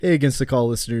Hey, Against the Call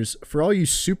listeners, for all you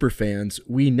super fans,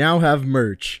 we now have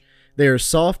merch. They are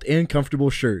soft and comfortable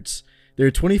shirts.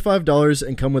 They're $25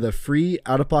 and come with a free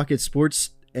out-of-pocket sports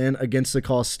and Against the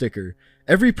Call sticker.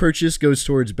 Every purchase goes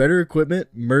towards better equipment,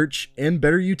 merch, and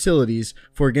better utilities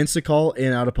for Against the Call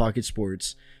and out-of-pocket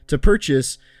sports. To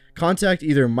purchase, contact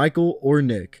either Michael or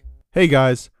Nick. Hey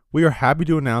guys, we are happy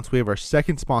to announce we have our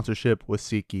second sponsorship with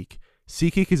SeatGeek.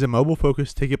 SeatGeek is a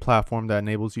mobile-focused ticket platform that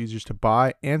enables users to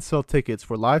buy and sell tickets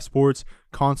for live sports,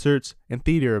 concerts, and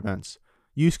theater events.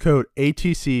 Use code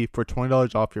ATC for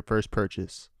 $20 off your first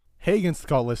purchase. Hey Against the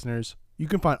Call listeners, you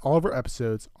can find all of our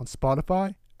episodes on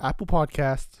Spotify, Apple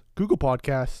Podcasts, Google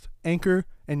Podcasts, Anchor,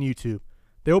 and YouTube.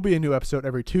 There will be a new episode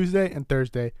every Tuesday and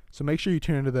Thursday, so make sure you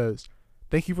tune into those.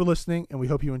 Thank you for listening, and we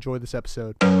hope you enjoy this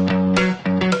episode.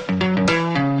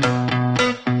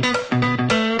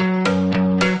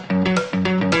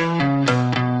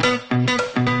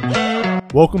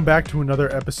 Welcome back to another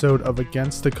episode of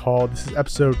Against the Call. This is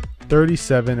episode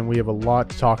 37, and we have a lot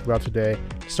to talk about today.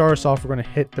 To start us off, we're going to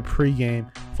hit the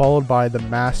pregame, followed by the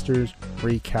Masters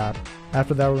recap.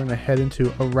 After that, we're going to head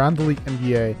into Around the League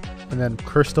NBA, and then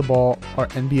Crystal Ball, our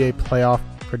NBA playoff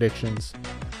predictions.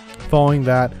 Following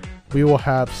that, we will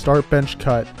have Start Bench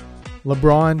Cut,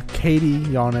 LeBron, KD,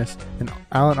 Giannis, and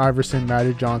Allen Iverson,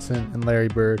 Magic Johnson, and Larry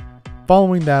Bird.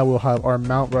 Following that, we'll have our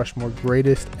Mount Rushmore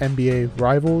greatest NBA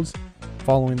rivals.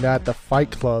 Following that, the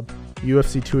Fight Club,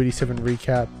 UFC 287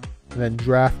 recap, and then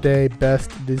Draft Day,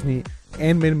 best Disney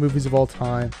animated movies of all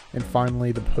time, and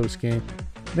finally the post game.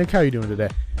 Nick, how are you doing today?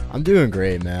 I'm doing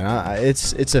great, man.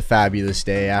 It's a fabulous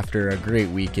day after a great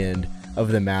weekend of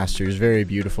the Masters. Very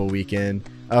beautiful weekend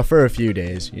for a few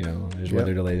days. You know, there's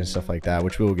weather delays and stuff like that,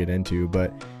 which we'll get into.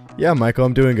 But yeah, Michael,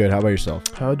 I'm doing good. How about yourself?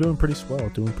 Doing pretty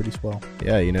swell.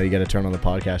 Yeah, you know, you got to turn on the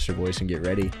podcaster voice and get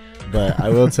ready. But I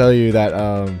will tell you that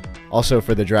also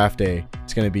for the draft day,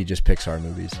 it's going to be just Pixar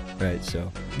movies, right? So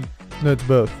no, it's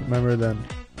both. Remember then?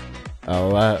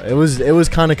 Oh, it was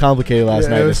kind of complicated last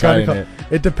night deciding it.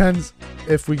 It depends.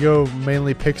 If we go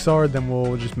mainly Pixar, then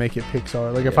we'll just make it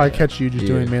Pixar. Like if I catch you just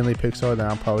doing mainly Pixar, then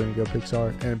I'm probably gonna go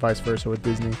Pixar, and vice versa with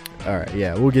Disney. All right,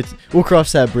 yeah, we'll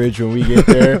cross that bridge when we get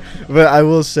there. But I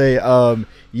will say,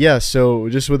 yeah. So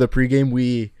just with the pregame,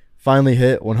 we finally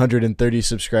hit 130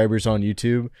 subscribers on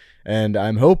YouTube, and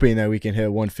I'm hoping that we can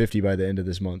hit 150 by the end of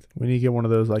this month. We need to get one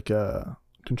of those like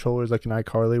controllers like an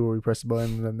iCarly where we press the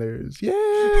button and then there's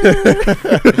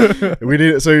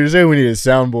So you're saying we need a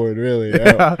soundboard, really?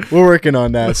 Yeah. We're working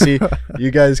on that. See, you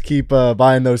guys keep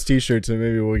buying those t-shirts and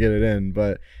maybe we'll get it in.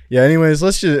 But yeah, anyways,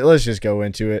 let's just go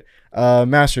into it.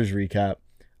 Masters recap.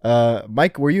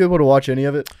 Mike, were you able to watch any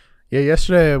of it? Yeah,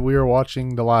 yesterday we were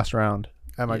watching the last round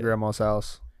at my grandma's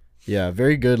house. Yeah,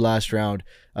 very good last round.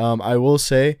 I will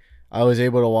say I was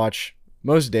able to watch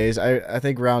most days. I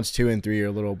think rounds 2 and 3 are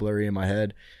a little blurry in my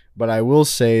head, but I will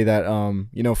say that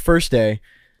you know, first day,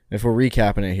 if we're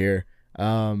recapping it here,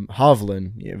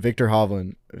 Hovland, Victor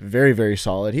Hovland, very, very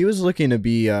solid. He was looking to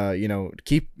be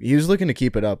he was looking to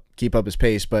keep up his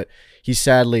pace, but he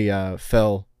sadly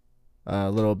fell a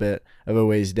little bit of a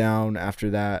ways down after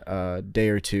that day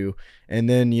or two. And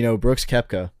then, you know, Brooks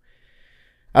Koepka,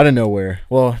 out of nowhere.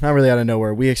 Well, not really out of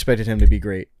nowhere. We expected him to be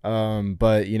great.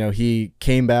 But, you know, he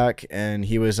came back and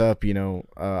he was up, you know,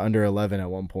 under 11 at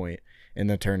one point in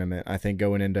the tournament, I think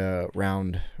going into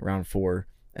round 4.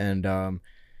 And,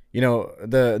 you know,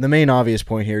 the main obvious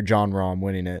point here, Jon Rahm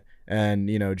winning it. And,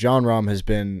 you know, Jon Rahm has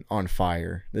been on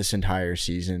fire this entire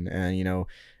season. And, you know,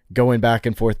 going back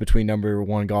and forth between number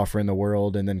 1 golfer in the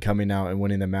world and then coming out and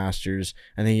winning the Masters.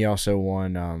 And then he also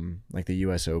won like the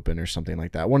US Open or something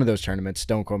like that. One of those tournaments.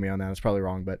 Don't quote me on that. It's probably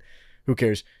wrong, but who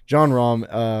cares? Jon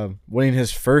Rahm winning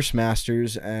his first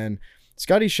Masters, and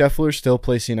Scottie Scheffler still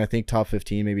placing, I think, top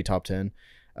 15, maybe top 10.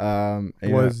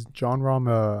 Was Jon Rahm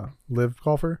a live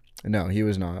golfer? No, he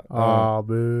was not.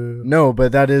 Boo. No,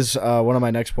 but that is one of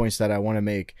my next points that I want to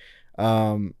make.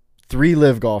 3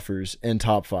 live golfers in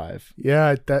top 5.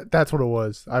 Yeah, that's what it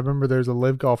was. I remember there's a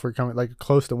live golfer coming like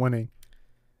close to winning.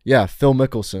 Yeah, Phil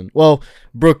Mickelson. Well,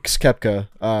 Brooks Koepka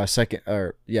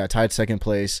tied second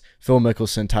place. Phil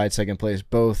Mickelson tied second place.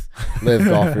 Both live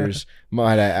golfers,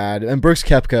 might I add. And Brooks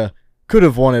Koepka could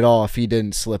have won it all if he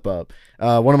didn't slip up.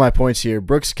 One of my points here,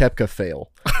 Brooks Koepka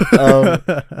fail.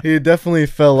 He definitely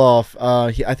fell off.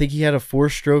 I think he had a 4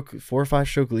 or 5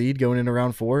 stroke lead going into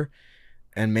round 4.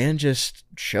 And man just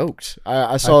choked.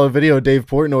 I saw a video of Dave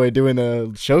Portnoy doing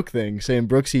a choke thing, saying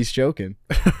Brooks, he's choking.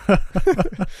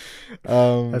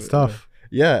 That's tough.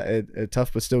 Yeah, it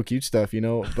tough but still cute stuff, you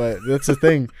know. But that's the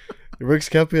thing. Brooks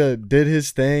Koepka did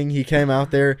his thing. He came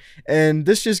out there, and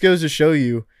this just goes to show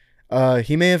you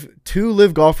he may have 2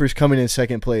 live golfers coming in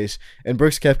second place, and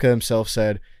Brooks Koepka himself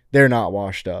said they're not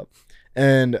washed up.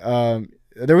 And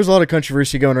there was a lot of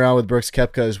controversy going around with Brooks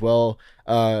Koepka as well.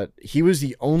 He was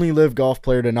the only live golf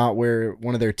player to not wear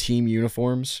one of their team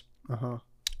uniforms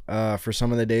for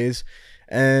some of the days.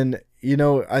 And,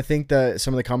 I think that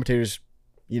some of the commentators,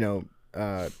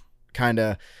 kind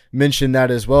of mentioned that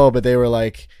as well, but they were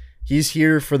like, he's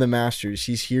here for the Masters.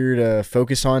 He's here to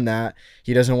focus on that.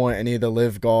 He doesn't want any of the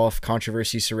live golf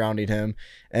controversy surrounding him.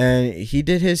 And he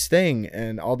did his thing.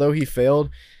 And although he failed,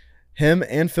 him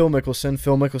and Phil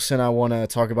Mickelson I want to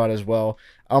talk about as well.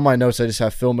 On my notes, I just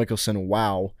have Phil Mickelson,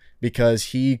 wow, because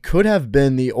he could have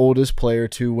been the oldest player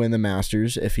to win the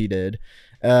Masters if he did.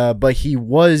 But he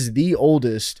was the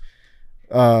oldest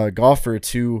golfer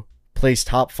to place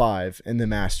top 5 in the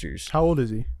Masters. How old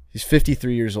is he? He's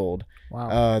 53 years old.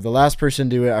 Wow. The last person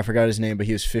to do it, I forgot his name, but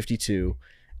he was 52.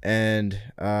 And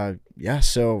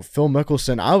so Phil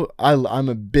Mickelson, I'm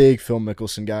a big Phil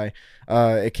Mickelson guy.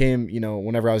 It came,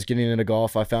 whenever I was getting into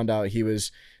golf, I found out he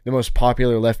was the most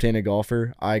popular left-handed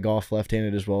golfer. I golf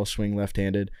left-handed as well, swing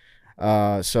left-handed.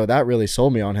 So that really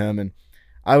sold me on him. And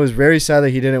I was very sad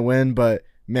that he didn't win, but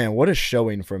man, what a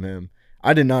showing from him.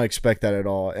 I did not expect that at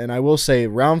all. And I will say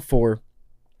round 4,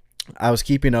 I was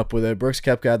keeping up with it. Brooks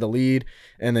Koepka had the lead,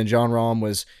 and then Jon Rahm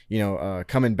was,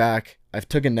 coming back. I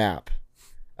took a nap.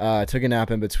 Took a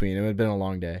nap in between. It had been a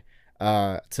long day.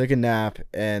 Took a nap,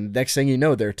 and next thing you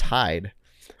know, they're tied.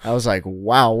 I was like,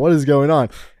 wow, what is going on?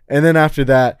 And then after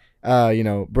that,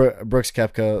 Brooks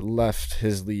Koepka left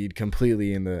his lead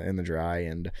completely in the dry,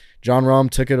 and Jon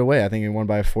Rahm took it away. I think he won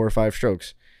by 4 or 5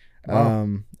 strokes.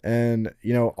 Wow. And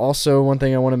also one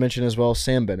thing I want to mention as well,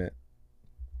 Sam Bennett.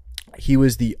 He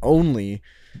was the only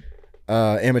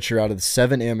amateur out of the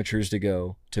 7 amateurs to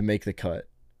go to make the cut.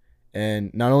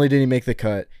 And not only did he make the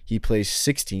cut, he placed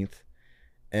 16th,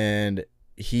 and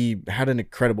he had an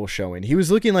incredible showing. He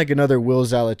was looking like another Will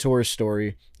Zalatoris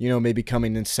story, maybe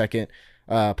coming in second,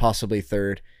 possibly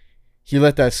third. He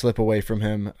let that slip away from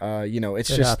him.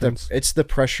 It's the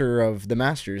pressure of the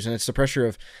Masters, and it's the pressure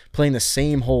of playing the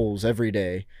same holes every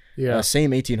day. Yeah.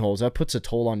 Same 18 holes. That puts a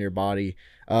toll on your body.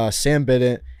 Sam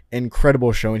Bennett,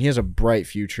 incredible showing. He has a bright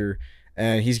future,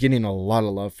 and he's getting a lot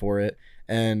of love for it.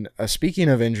 And speaking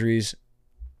of injuries,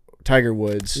 Tiger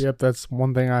Woods. Yep, that's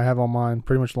one thing I have on mine.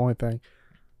 Pretty much the only thing.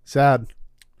 Sad.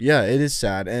 Yeah, it is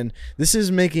sad. And this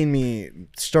is making me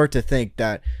start to think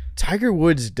that Tiger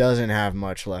Woods doesn't have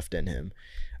much left in him.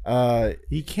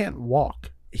 He can't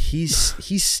walk.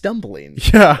 He's stumbling.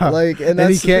 Yeah. And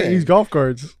he can't use golf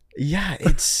carts. Yeah,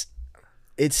 it's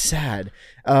sad.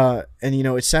 And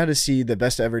it's sad to see the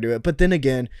best to ever do it. But then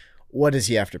again, what does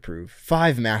he have to prove?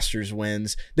 5 Masters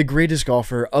wins, the greatest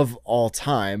golfer of all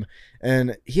time,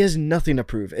 and he has nothing to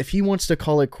prove. If he wants to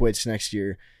call it quits next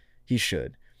year, he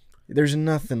should. There's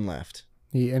nothing left.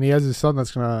 He has his son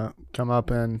that's gonna come up,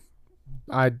 and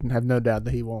I have no doubt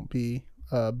that he won't be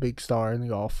a big star in the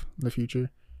golf in the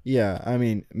future. Yeah, I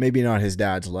mean, maybe not his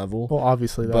dad's level. Well,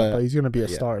 obviously, but he's gonna be a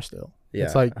star still. Yeah,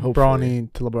 it's like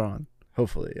Bronny to LeBron.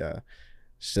 Hopefully, yeah.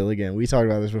 Still, again, we talked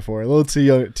about this before. A little too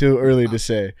young, too early to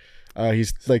say.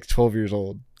 He's like 12 years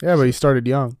old. Yeah, but he started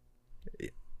young.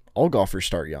 All golfers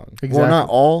start young. Exactly. Well,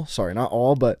 not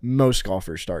all, but most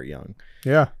golfers start young.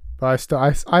 Yeah, but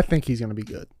I think he's gonna be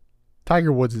good.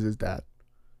 Tiger Woods is his dad.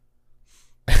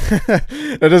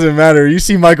 That doesn't matter. You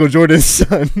see Michael Jordan's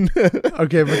son.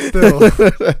 Okay, but still.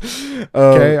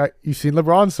 You've seen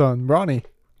LeBron's son, Bronny.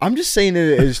 I'm just saying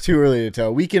it is too early to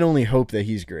tell. We can only hope that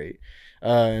he's great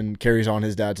and carries on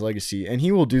his dad's legacy, and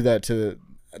he will do that to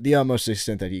the utmost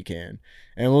extent that he can.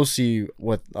 And we'll see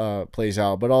what plays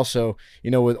out. But also,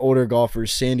 with older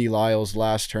golfers, Sandy Lyle's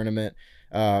last tournament,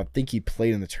 I think he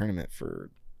played in the tournament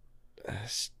for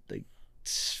like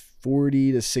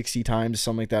 40 to 60 times,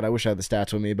 something like that. I wish I had the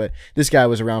stats with me, but this guy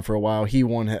was around for a while. He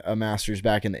won a Masters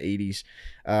back in the 80s,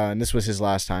 and this was his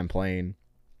last time playing.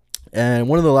 And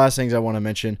one of the last things I want to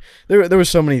mention, there were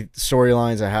so many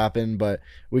storylines that happened, but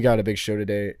we got a big show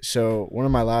today. So one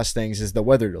of my last things is the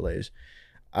weather delays.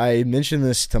 I mentioned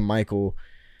this to Michael.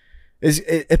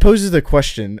 It poses the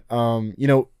question,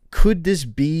 could this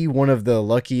be one of the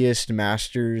luckiest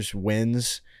Masters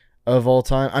wins of all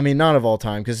time? I mean, not of all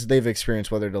time, because they've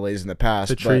experienced weather delays in the past.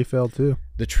 The tree fell too.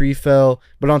 The tree fell.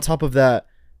 But on top of that,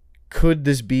 could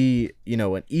this be,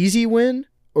 an easy win,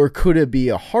 or could it be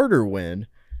a harder win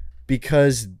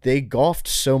because they golfed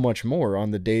so much more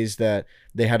on the days that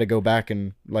they had to go back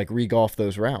and re-golf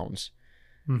those rounds?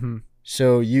 Mm-hmm.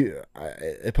 So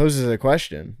it poses a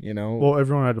question, Well,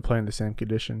 everyone had to play in the same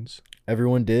conditions.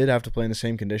 Everyone did have to play in the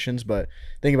same conditions, but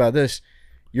think about this.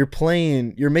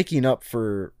 you're making up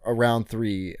for a round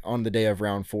 3 on the day of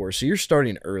round 4. So you're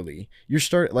starting early.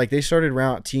 They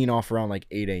started teeing off around like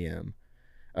 8 a.m.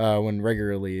 When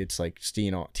regularly it's like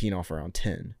teeing off around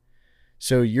 10.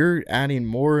 So you're adding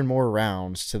more and more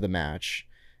rounds to the match,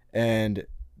 and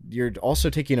you're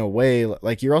also taking away,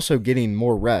 like, you're also getting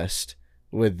more rest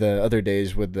with the other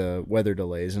days with the weather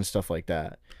delays and stuff like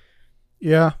that.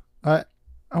 Yeah, I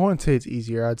wouldn't say it's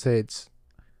easier. I'd say it's.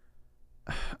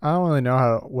 I don't really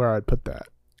know where I'd put that,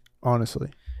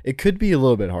 honestly. It could be a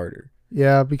little bit harder.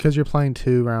 Yeah, because you're playing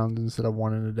 2 rounds instead of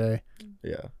 1 in a day.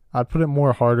 Yeah. I'd put it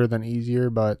more harder than easier,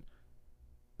 but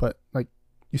like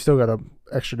you still got an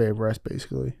extra day of rest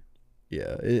basically.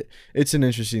 Yeah, it's an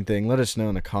interesting thing. Let us know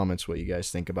in the comments what you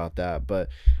guys think about that. But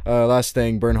last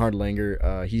thing, Bernhard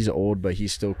Langer, he's old, but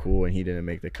he's still cool, and he didn't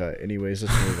make the cut. Anyways,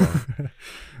 let's move on.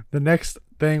 The next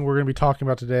thing we're going to be talking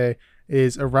about today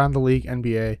is Around the League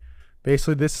NBA.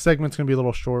 Basically, this segment's going to be a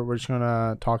little short. We're just going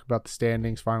to talk about the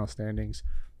standings, final standings.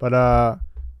 But,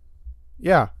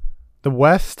 yeah, the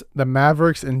West, the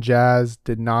Mavericks and Jazz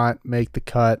did not make the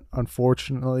cut.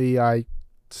 Unfortunately, I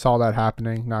saw that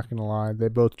happening, not going to lie. They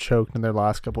both choked in their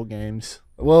last couple games.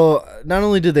 Well, not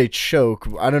only did they choke,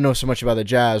 I don't know so much about the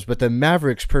Jazz, but the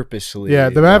Mavericks purposely Yeah,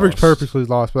 the Mavericks lost. purposely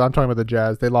lost, but I'm talking about the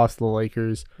Jazz. They lost to the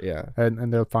Lakers in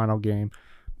their final game.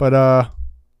 But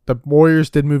the Warriors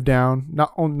did move down,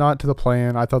 not to the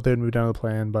play-in. I thought they would move down to the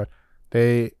play-in, but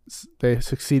they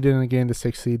succeeded in the game, the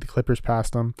 6th seed. The Clippers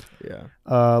passed them.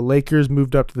 Yeah. Lakers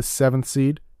moved up to the 7th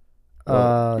seed.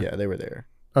 Yeah, they were there.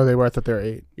 Oh, they were. I thought they were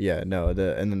 8. Yeah, no.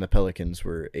 And then the Pelicans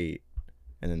were 8,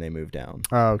 and then they moved down.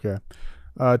 Oh, okay.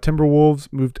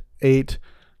 Timberwolves moved 8,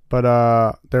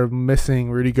 but they're missing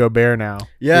Rudy Gobert now.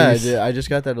 Yeah, I just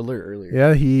got that alert earlier.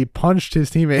 Yeah, he punched his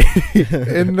teammate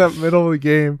in the middle of the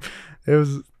game.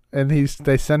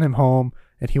 They sent him home,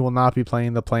 and he will not be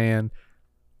playing the play-in.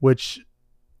 Which,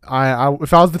 I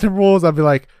if I was the Timberwolves, I'd be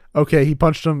like, okay, he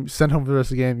punched him, sent him for the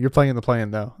rest of the game. You're playing in the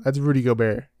play-in though. That's Rudy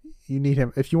Gobert. You need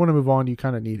him if you want to move on. You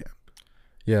kind of need him.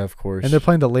 Yeah, of course. And they're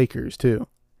playing the Lakers too.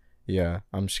 Yeah,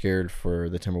 I'm scared for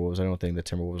the Timberwolves. I don't think the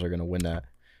Timberwolves are going to win that.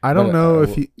 I don't know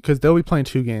because they'll be playing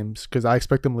 2 games because I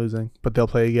expect them losing, but they'll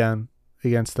play again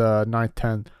against the 9th,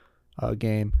 10th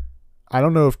game. I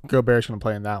don't know if Gobert's going to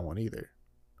play in that one either.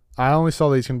 I only saw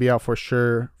that he's going to be out for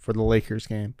sure for the Lakers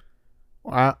game.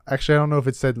 I don't know if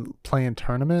it said play-in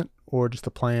tournament or just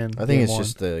the play-in. I think it's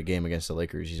just the game against the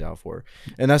Lakers he's out for.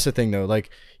 And that's the thing, though.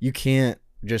 Like, you can't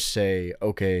just say,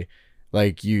 okay,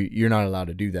 like, you're not allowed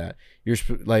to do that.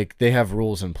 They have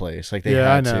rules in place. Like, they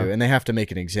have to. And they have to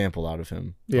make an example out of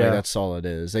him. Yeah. Like, that's all it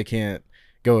is. They can't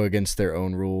go against their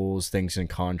own rules, things in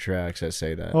contracts that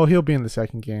say that. Well, he'll be in the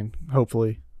second game,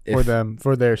 hopefully,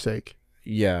 for their sake.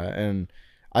 Yeah, and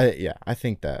I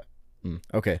think that.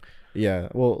 Okay. Yeah,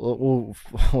 we'll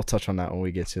touch on that when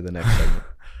we get to the next segment.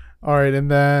 All right,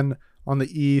 and then on the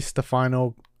East, the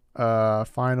finals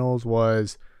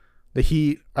was the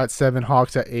Heat at 7,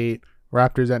 Hawks at 8,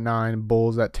 Raptors at 9,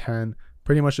 Bulls at 10.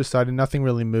 Pretty much decided. Nothing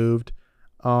really moved.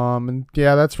 And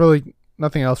yeah, that's really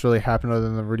nothing else really happened other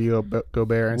than the Rudy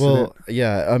Gobert incident. Well,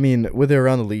 yeah, I mean, with the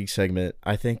Around the League segment,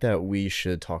 I think that we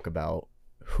should talk about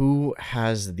who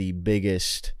has the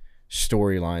biggest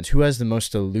storylines, who has the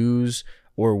most to lose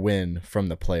or win from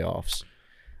the playoffs.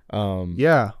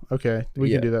 Yeah, okay.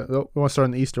 We can do that. We want to start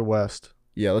in the East or West?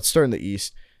 Yeah, let's start in the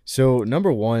East. So,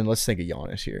 number 1, let's think of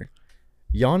Giannis here.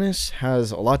 Giannis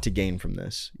has a lot to gain from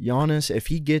this. Giannis, if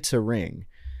he gets a ring,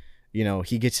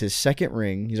 he gets his 2nd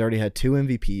ring. He's already had 2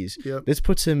 MVPs. Yep. This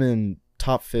puts him in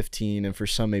top 15 and for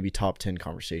some maybe top 10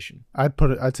 conversation.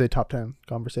 I'd say top 10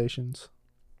 conversations.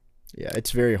 Yeah,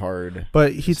 it's very hard.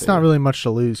 But it's not really much to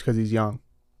lose because he's young.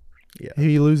 Yeah. If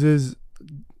he loses,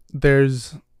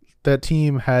 that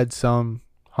team had some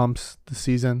humps this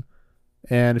season,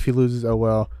 and if he loses, oh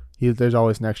well. There's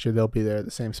always next year. They'll be there at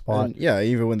the same spot. And yeah,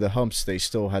 even with the humps, they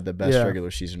still had the best regular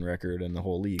season record in the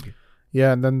whole league.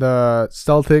 Yeah, and then the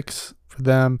Celtics, for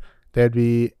them, they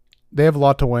have a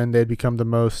lot to win. They had the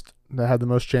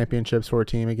most championships for a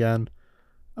team again.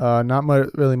 Not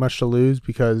really much to lose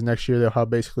because next year they'll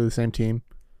have basically the same team.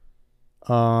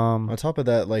 On top of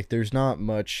that, like, there's not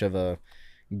much of a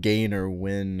gain or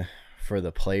win for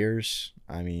the players.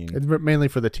 I mean, it's mainly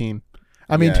for the team.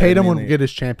 I mean, Tatum would get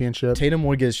his championship.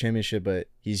 But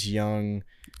he's young.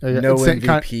 No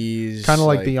MVPs. Kind of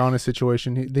like the Giannis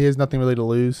situation. He has nothing really to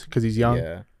lose because he's young.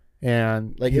 Yeah.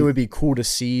 And it would be cool to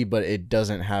see, but it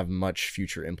doesn't have much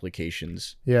future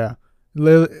implications. Yeah.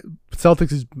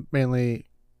 Celtics is mainly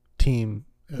team.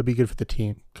 It would be good for the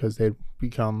team because they'd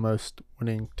become most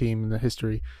winning team in the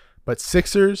history. But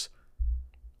Sixers,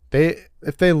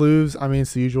 if they lose, I mean,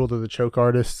 it's the usual. They're the choke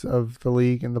artists of the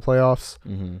league in the playoffs.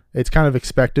 Mm-hmm. It's kind of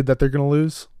expected that they're going to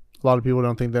lose. A lot of people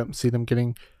don't see them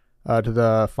getting to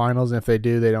the finals, and if they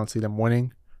do, they don't see them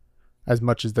winning as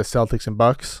much as the Celtics and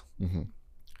Bucks. Mm-hmm.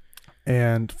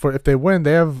 And if they win,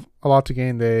 they have a lot to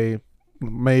gain. They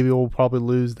maybe will probably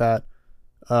lose that.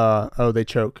 They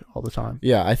choke all the time.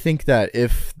 Yeah, I think that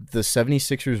if the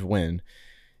 76ers win,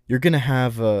 you're going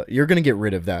to get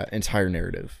rid of that entire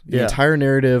narrative. The entire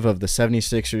narrative of the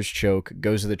 76ers choke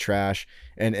goes to the trash,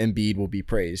 and Embiid will be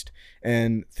praised.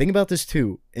 And think about this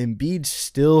too. Embiid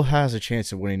still has a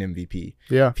chance of winning MVP.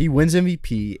 Yeah. If he wins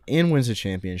MVP and wins a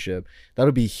championship,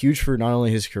 that'll be huge for not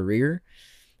only his career,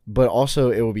 but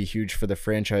also it will be huge for the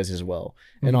franchise as well.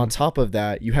 Mm-hmm. And on top of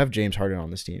that, you have James Harden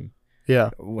on this team. Yeah.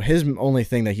 His only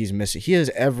thing that he's missing, he has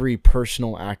every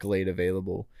personal accolade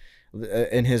available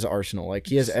in his arsenal. Like,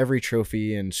 he has every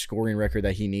trophy and scoring record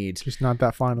that he needs. Just not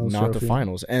that finals Not trophy. the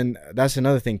finals. And that's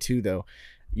another thing too, though.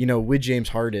 With James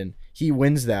Harden, he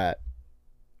wins that.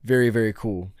 Very, very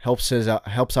cool. Helps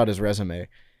out his resume.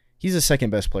 He's the second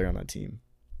best player on that team.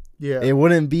 Yeah. It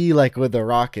wouldn't be like with the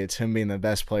Rockets, him being the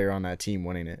best player on that team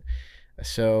winning it.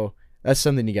 So that's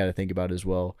something you got to think about as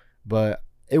well. But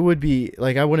it would be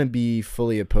like, I wouldn't be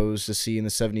fully opposed to seeing the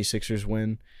 76ers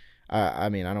win. I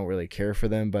mean, I don't really care for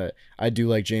them, but I do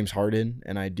like James Harden,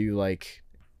 and I do like,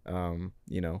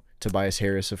 Tobias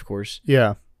Harris, of course.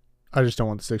 Yeah. I just don't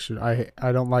want the Sixers.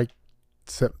 I don't like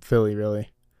Philly,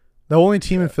 really. The only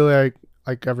team in Philly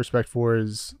I have respect for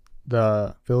is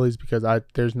the Phillies, because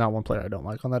there's not one player I don't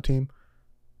like on that team.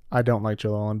 I don't like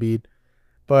Joel Embiid,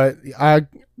 but I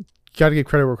got to give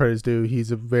credit where credit is due. He's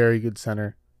a very good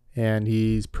center, and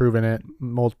he's proven it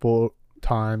multiple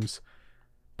times.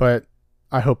 But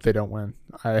I hope they don't win.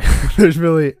 I'd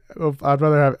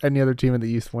rather have any other team in the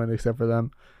East win except for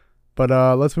them. But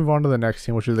let's move on to the next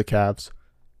team, which is the Cavs.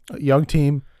 A young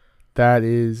team that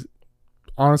is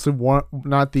honestly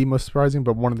not the most surprising,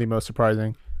 but one of the most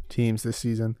surprising teams this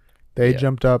season. They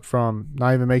jumped up from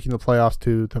not even making the playoffs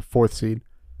to the 4th seed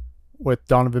with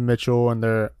Donovan Mitchell and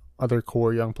their other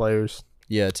core young players.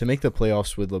 Yeah, to make the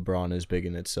playoffs with LeBron is big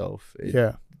in itself.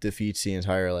 It defeats the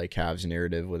entire Cavs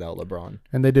narrative without LeBron.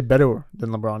 And they did better than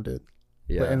LeBron did.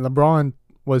 Yeah. And LeBron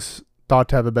was thought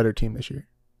to have a better team this year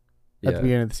at the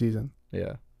beginning of the season.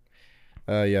 Yeah.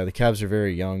 The Cavs are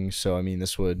very young, so I mean,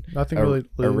 this would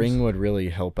a ring would really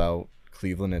help out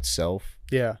Cleveland itself.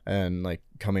 Yeah. And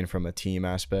coming from a team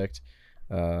aspect,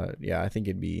 I think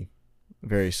it'd be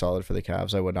very solid for the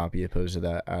Cavs. I would not be opposed to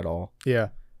that at all. Yeah.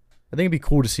 I think it'd be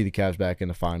cool to see the Cavs back in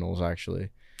the finals, actually.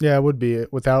 Yeah, it would be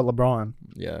without LeBron.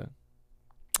 Yeah.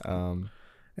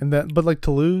 But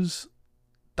to lose,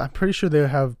 I'm pretty sure they'll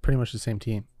have pretty much the same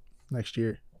team next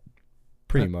year.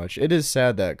 Pretty much. It is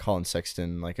sad that Colin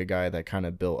Sexton, a guy that kind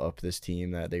of built up this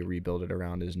team that they rebuilt it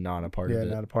around, is not a part of it.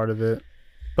 Yeah, not a part of it.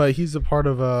 But he's a part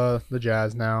of the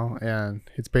Jazz now, and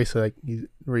it's basically he's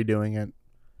redoing it.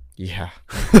 Yeah.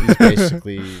 He's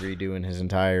basically redoing his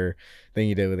entire thing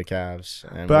he did with the Cavs.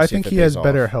 And but I think he has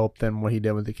better help than what he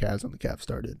did with the Cavs when the Cavs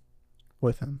started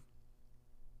with him.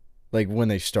 When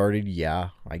they started, yeah,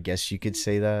 I guess you could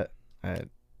say that.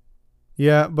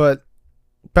 Yeah, but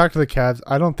back to the Cavs,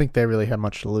 I don't think they really have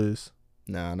much to lose.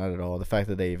 No, not at all. The fact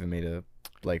that they even made a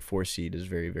 4 seed is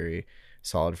very, very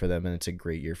solid for them, and it's a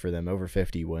great year for them. Over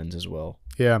 50 wins as well.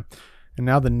 Yeah. And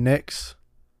now the Knicks.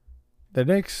 The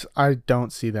Knicks, I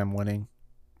don't see them winning.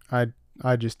 I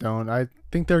just don't. I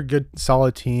think they're a good,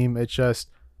 solid team. It's just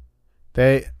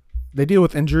they deal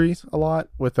with injuries a lot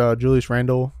with Julius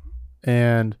Randle,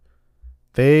 and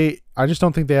I just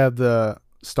don't think they have the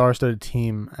star-studded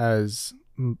team as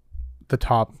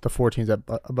the 4 teams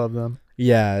above them.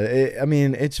 Yeah,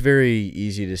 it's very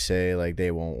easy to say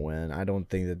they won't win. I don't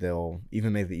think that they'll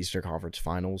even make the Eastern Conference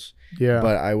Finals. Yeah.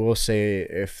 But I will say,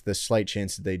 if the slight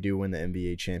chance that they do win the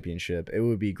NBA championship, it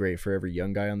would be great for every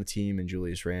young guy on the team and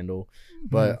Julius Randle.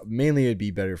 But mainly it'd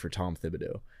be better for Tom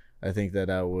Thibodeau. I think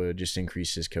that would just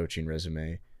increase his coaching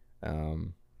resume.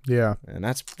 Yeah. And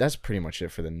that's pretty much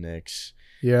it for the Knicks.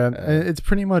 Yeah, and it's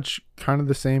pretty much kind of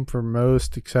the same for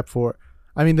most, except for,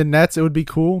 the Nets, it would be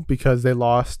cool because they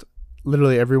lost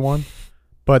literally everyone,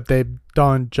 but they've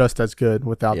done just as good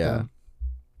without them.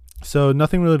 So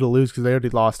nothing really to lose because they already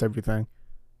lost everything.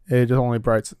 It's only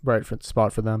bright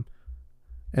spot for them.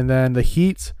 And then the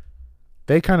Heat,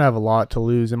 they kind of have a lot to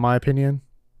lose in my opinion,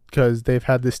 because they've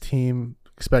had this team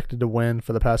expected to win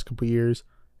for the past couple of years,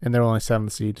 and they're only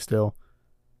 7th seed still.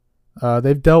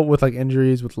 They've dealt with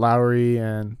injuries with Lowry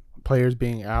and players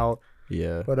being out.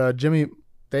 Yeah. But Jimmy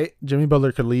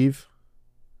Butler could leave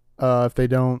if they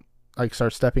don't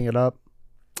start stepping it up.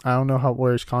 I don't know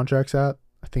where his contract's at.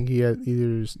 I think he had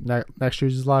either next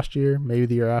year's his last year, maybe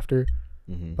the year after.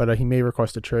 Mm-hmm. But he may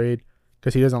request a trade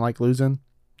because he doesn't like losing.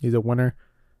 He's a winner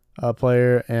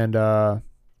player, and Bam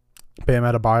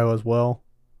Adebayo as well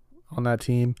on that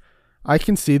team. I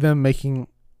can see them making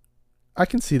a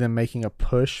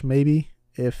push, but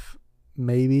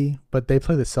they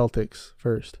play the Celtics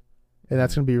first, and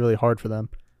that's going to be really hard for them.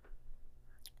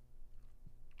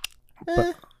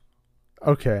 But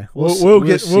okay, we'll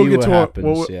get to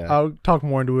happens. I'll talk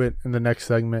more into it in the next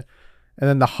segment, and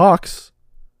then the Hawks.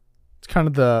 It's kind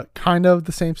of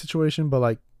the same situation, but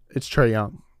like it's Trae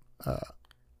Young.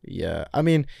 Yeah, I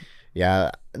mean,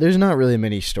 yeah. There's not really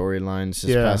many storylines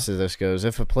as fast as this goes.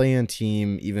 If a play-in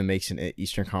team even makes an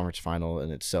Eastern Conference Final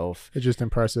in itself, it's just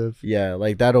impressive. Yeah,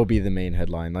 like that'll be the main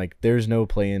headline. Like, there's no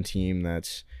play-in team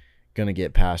that's gonna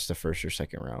get past the first or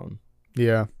second round.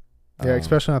 Yeah,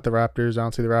 especially not the Raptors. I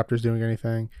don't see the Raptors doing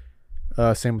anything.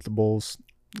 Same with the Bulls.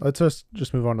 Let's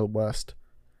just move on to the West.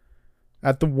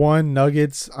 At the 1,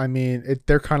 Nuggets. I mean,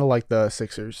 they're kind of like the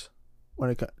Sixers,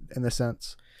 in the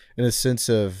sense. In the sense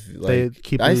of like, they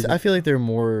keep I feel like they're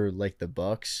more like the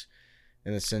Bucks,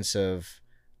 in the sense of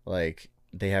like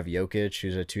they have Jokic,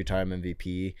 who's a 2-time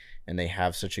MVP, and they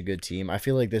have such a good team. I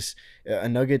feel like a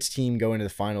Nuggets team going to the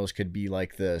finals could be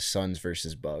like the Suns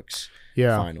versus Bucks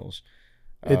finals.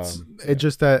 It's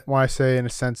just that when I say in a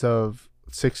sense of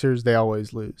Sixers, they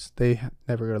always lose. They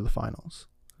never go to the finals.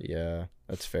 Yeah,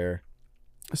 that's fair.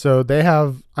 So they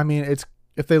have. I mean,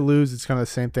 if they lose, it's kind of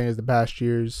the same thing as the past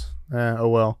years. Oh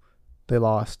well, they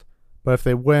lost. But if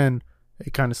they win,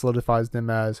 it kind of solidifies them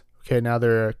as okay. Now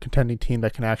they're a contending team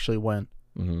that can actually win.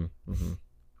 Mm-hmm. Mm-hmm.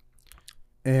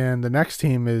 And the next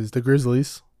team is the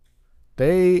Grizzlies.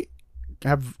 They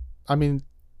have. I mean,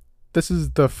 this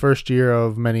is the first year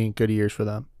of many good years for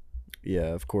them. Yeah,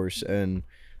 of course. And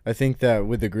I think that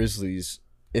with the Grizzlies,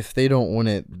 if they don't win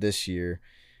it this year,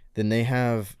 then they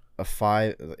have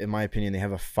in my opinion, they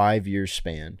have a 5-year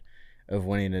span of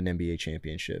winning an NBA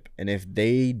championship. And if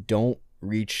they don't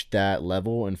reach that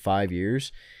level in 5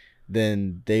 years,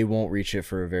 then they won't reach it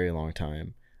for a very long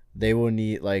time. They will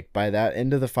need, like, by that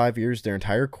end of the 5 years, their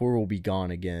entire core will be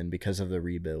gone again because of the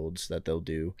rebuilds that they'll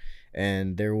do.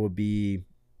 And there will be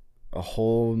a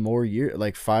whole more year,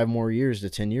 like 5 more years to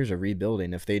 10 years of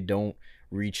rebuilding if they don't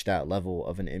reach that level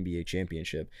of an NBA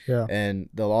championship. Yeah. And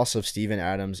the loss of Steven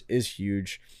Adams is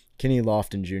huge. Kenny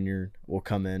Lofton Jr. will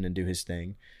come in and do his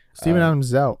thing. Steven Adams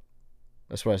is out.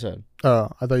 That's what I said. Oh,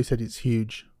 I thought you said he's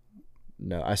huge.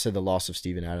 No, I said the loss of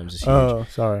Steven Adams is huge. Oh,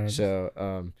 sorry.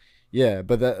 So, yeah,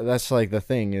 but that's like the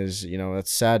thing is,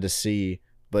 it's sad to see,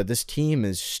 but this team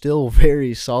is still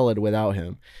very solid without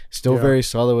him. Still very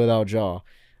solid without Ja.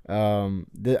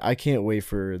 I can't wait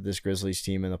for this Grizzlies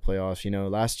team in the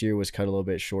playoffs. Last year was cut a little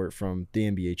bit short from the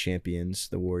NBA champions,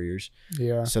 the Warriors.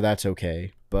 Yeah. So that's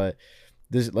okay. But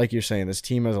this, like you're saying, this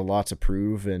team has a lot to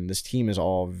prove, and this team is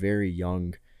all very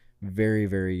young, very,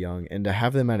 very young. And to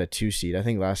have them at a 2 seed, I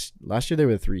think last year they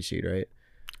were the 3 seed, right?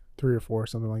 3 or 4,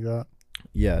 something like that.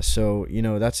 Yeah. So,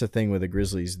 that's the thing with the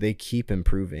Grizzlies. They keep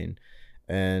improving,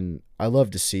 and I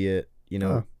love to see it, They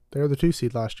were the 2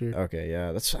 seed last year. Okay,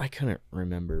 yeah, I couldn't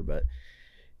remember, but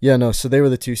yeah, no. So they were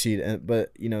the 2 seed,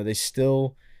 but they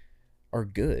still are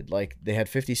good. Like, they had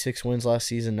 56 wins last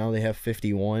season. Now they have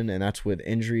 51, and that's with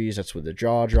injuries. That's with the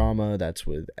jaw drama. That's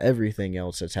with everything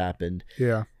else that's happened.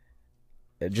 Yeah,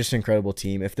 just an incredible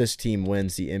team. If this team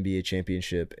wins the NBA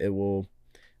championship, it will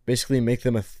basically make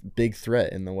them a big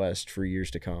threat in the West for years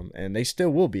to come, and they still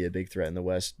will be a big threat in the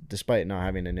West despite not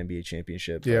having an NBA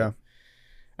championship. Yeah.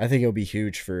 I think it'll be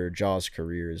huge for Jaw's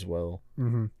career as well.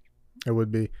 Mm-hmm. It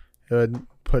would be. It would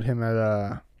put him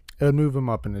it would move him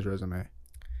up in his resume.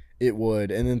 It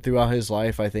would. And then throughout his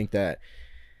life, I think that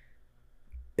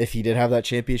if he did have that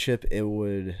championship, it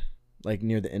would, like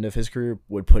near the end of his career,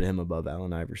 would put him above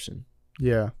Allen Iverson.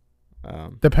 Yeah.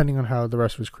 Depending on how the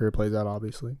rest of his career plays out,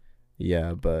 obviously.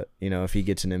 Yeah, but, if he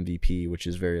gets an MVP, which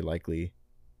is very likely,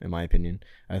 in my opinion,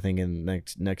 I think in the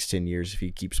next 10 years, if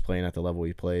he keeps playing at the level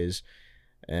he plays,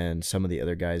 and some of the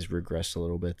other guys regress a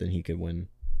little bit, then he could win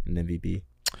an MVP.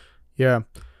 Yeah.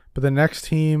 But the next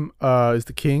team is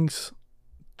the Kings.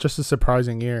 Just a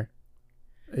surprising year.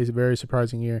 It's a very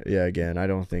surprising year. Yeah, again, I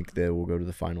don't think they will go to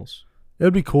the finals. It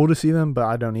would be cool to see them, but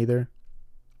I don't either.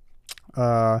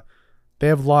 They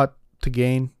have a lot to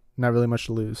gain, not really much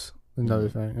to lose. Another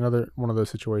thing. Another one of those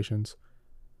situations.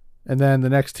 And then the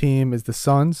next team is the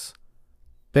Suns.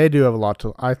 They do have a lot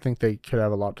to... I think they could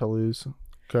have a lot to lose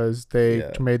because they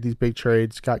made these big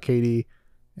trades, got KD,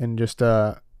 and just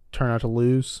turn out to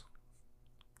lose.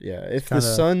 Yeah, if the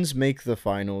Suns make the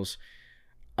finals,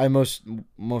 I most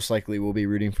likely will be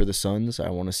rooting for the Suns. I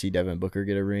want to see Devin Booker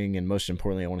get a ring, and most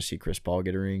importantly, I want to see Chris Paul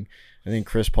get a ring. I think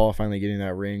Chris Paul finally getting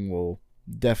that ring will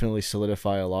definitely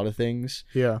solidify a lot of things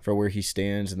Yeah. for where he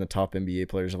stands in the top NBA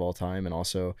players of all time, and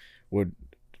also would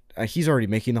he's already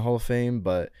making the Hall of Fame,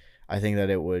 but I think that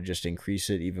it would just increase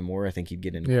it even more. I think he'd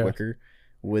get in quicker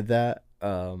with that.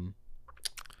 And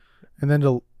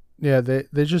then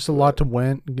there's just a lot to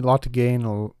win, a lot to gain,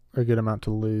 a good amount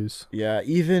to lose. Yeah,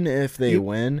 even if they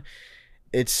win,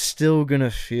 it's still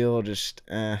gonna feel just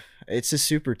it's a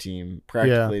super team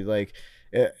practically. Like,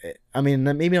 I mean,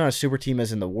 maybe not a super team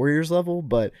as in the Warriors level,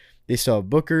 but they still have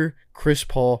Booker, Chris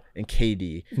Paul, and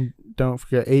KD. And don't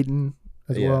forget Ayton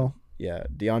as well. Yeah,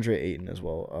 DeAndre Ayton as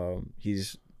well.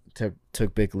 He's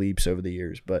took big leaps over the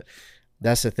years, but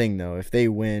that's the thing though. If they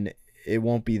win, it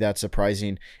won't be that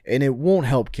surprising, and it won't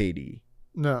help KD.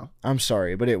 No. I'm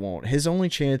sorry, but it won't. His only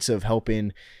chance of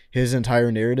helping his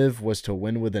entire narrative was to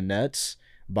win with the Nets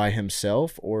by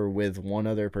himself or with one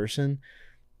other person,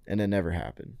 and it never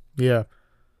happened. Yeah.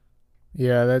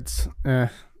 Yeah, that's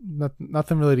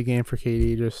nothing really to gain for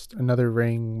KD, just another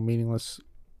ring, meaningless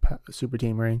super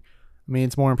team ring. I mean,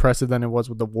 it's more impressive than it was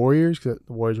with the Warriors because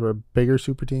the Warriors were a bigger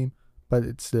super team, but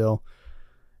it's still.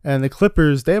 And the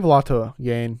Clippers, they have a lot to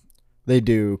gain. They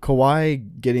do.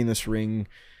 Kawhi getting this ring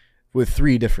with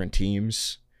 3 different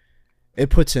teams, it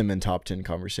puts him in top 10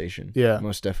 conversation. Yeah.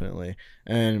 Most definitely.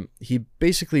 And he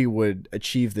basically would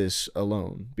achieve this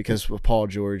alone because of Paul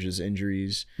George's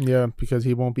injuries. Yeah, because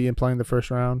he won't be playing the first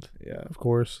round. Yeah. Of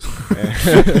course.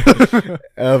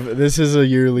 This is a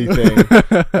yearly thing.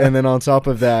 And then on top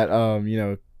of that,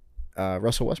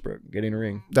 Russell Westbrook getting a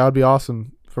ring. That would be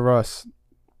awesome for us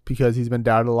because he's been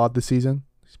doubted a lot this season.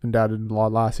 He's been doubted a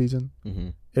lot last season. Mm-hmm.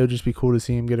 It would just be cool to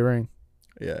see him get a ring.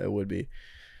 Yeah, it would be.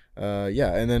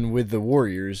 And then with the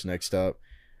Warriors next up.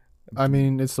 I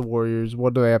mean, it's the Warriors.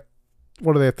 What do they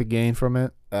have to gain from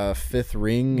it? 5th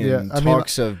ring and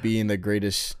talks of being the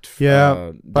greatest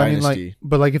dynasty.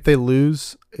 But if they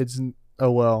lose, it's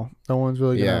oh well. No one's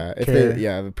really gonna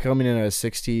care. If coming in at a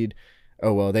 6 seed,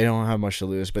 oh well, they don't have much to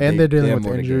lose. But they're dealing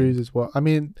with injuries as well. I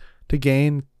mean, to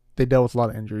gain, they dealt with a lot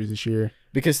of injuries this year.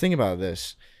 Because think about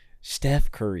this: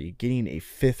 Steph Curry getting a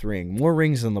 5th ring, more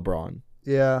rings than LeBron.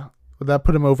 Yeah. Would that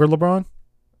put him over LeBron?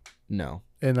 No.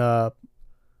 In a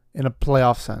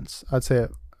playoff sense, I'd say a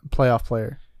playoff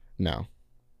player. No.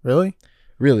 Really?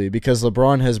 Really, because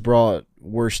LeBron has brought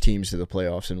worse teams to the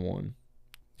playoffs and won.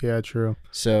 Yeah, true.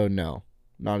 So no,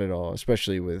 not at all.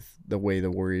 Especially with the way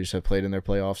the Warriors have played in their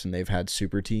playoffs and they've had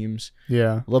super teams.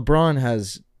 Yeah. LeBron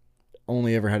has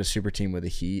only ever had a super team with the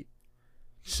Heat.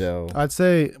 So I'd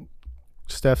say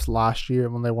Steph's last year,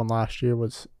 when they won last year,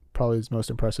 was probably his most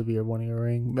impressive year of winning a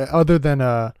ring, other than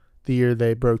the year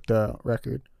they broke the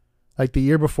record. Like the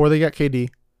year before they got KD,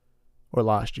 or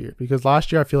last year, because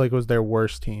last year I feel like it was their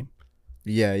worst team.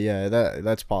 Yeah,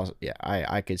 that's possible. Yeah,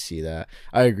 I could see that.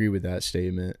 I agree with that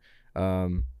statement.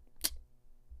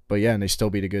 But yeah, and they still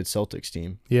beat a good Celtics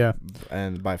team. Yeah,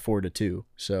 and by 4-2.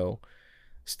 So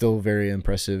still very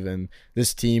impressive. And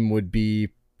this team would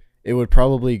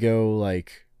probably go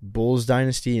like Bulls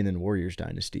dynasty and then Warriors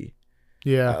dynasty.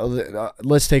 Yeah.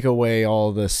 Let's take away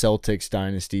all the Celtics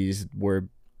dynasties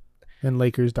and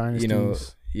Lakers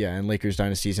dynasties. And Lakers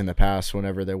dynasties in the past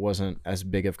whenever there wasn't as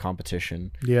big of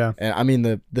competition. Yeah. And I mean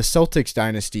the Celtics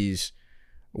dynasties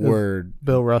were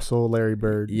Bill Russell, Larry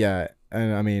Bird. Yeah.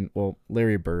 And I mean, well,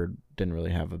 Larry Bird didn't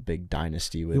really have a big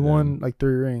dynasty with him. He won like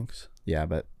 3 rings. Yeah,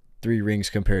 but 3 rings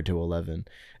compared to 11.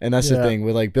 And that's the thing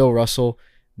with like Bill Russell.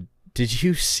 Did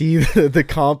you see the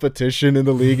competition in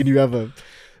the league? And you have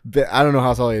I don't know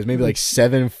how tall he is, maybe like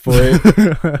 7 foot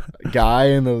guy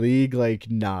in the league. Like,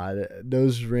 nah,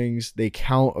 those rings, they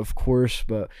count, of course,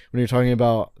 but when you're talking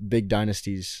about big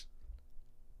dynasties,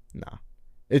 nah.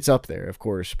 It's up there, of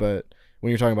course, but when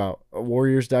you're talking about a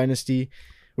Warriors dynasty,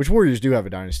 which Warriors do have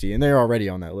a dynasty, and they're already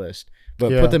on that list,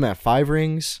 but put them at 5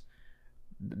 rings,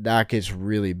 that gets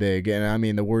really big. And I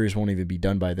mean, the Warriors won't even be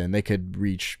done by then. They could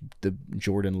reach the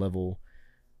Jordan level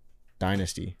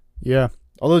dynasty. Yeah.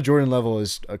 Although Jordan level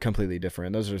is completely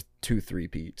different. Those are 2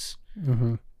 3-peats.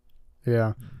 Mm-hmm.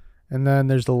 Yeah. And then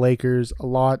there's the Lakers. A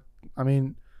lot. I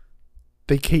mean,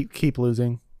 they keep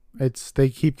losing. They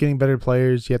keep getting better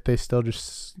players, yet they still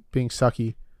just being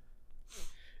sucky.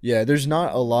 Yeah, there's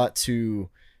not a lot to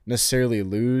necessarily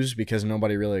lose because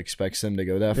nobody really expects them to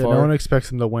go that far. No one expects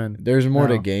them to win. There's more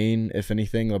to gain, if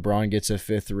anything. LeBron gets a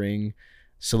 5th ring,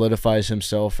 solidifies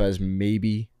himself as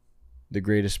maybe the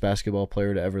greatest basketball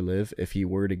player to ever live if he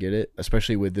were to get it,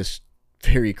 especially with this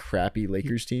very crappy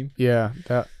Lakers team. Yeah,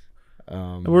 that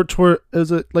it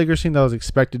was a Lakers team that was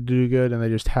expected to do good, and they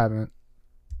just haven't.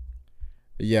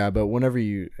 Yeah, but whenever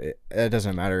it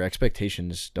doesn't matter.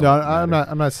 Expectations don't No, matter.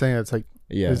 I'm not saying it's like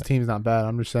Yeah, his team's not bad.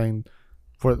 I'm just saying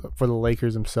for the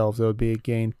Lakers themselves, it would be a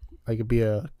gain. Like it'd be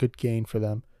a good gain for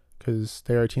them because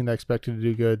they're a team that expected to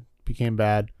do good, became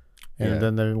bad, and yeah.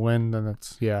 then they win. Then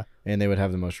it's And they would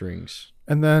have the most rings.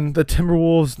 And then the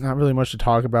Timberwolves, not really much to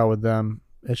talk about with them.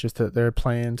 It's just that they're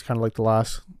playing kind of like the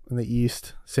last in the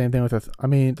East. Same thing with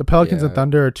the Pelicans and Yeah.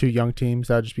 Thunder are two young teams.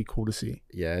 That'd just be cool to see.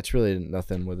 Yeah, it's really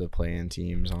nothing with the play-in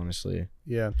teams, honestly.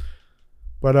 Yeah.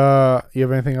 But you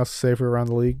have anything else to say for around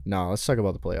the league? No, let's talk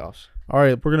about the playoffs. All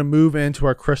right, we're gonna move into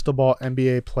our Crystal Ball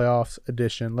NBA playoffs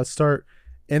edition. Let's start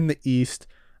in the East.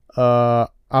 I'll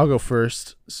go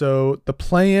first. So the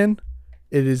play-in,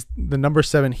 it is the number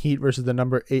 7 Heat versus the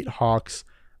number 8 Hawks.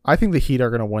 I think the Heat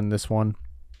are gonna win this one,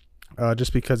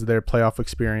 just because of their playoff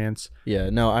experience. Yeah,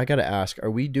 no, I gotta ask,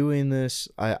 are we doing this?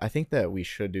 I think that we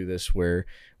should do this where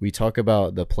we talk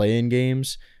about the play-in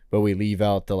games, but we leave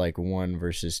out the 1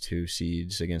 versus 2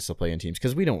 seeds against the play-in teams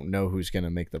because we don't know who's gonna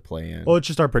make the play-in. Well, it's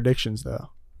just our predictions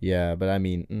though. Yeah, but I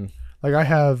mean, Like I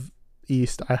have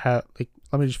East. I have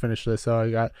let me just finish this. So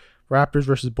I got Raptors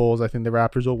versus Bulls. I think the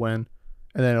Raptors will win,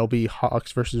 and then it'll be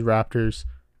Hawks versus Raptors,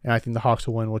 and I think the Hawks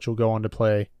will win, which will go on to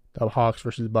play the Hawks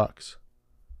versus Bucks.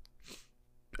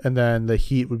 And then the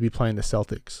Heat would be playing the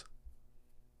Celtics.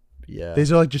 yeah,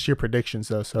 These are like just your predictions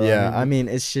though. So yeah. I mean,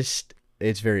 it's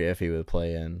very iffy with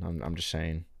play-in. I'm just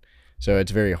saying, so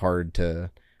it's very hard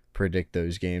to predict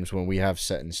those games when we have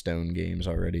set in stone games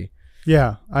already.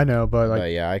 yeah, I know, but like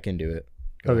But yeah, I can do it.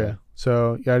 Go okay. ahead.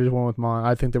 So yeah, I just went with mine.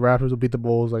 I think the Raptors will beat the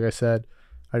Bulls. Like I said,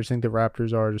 I just think the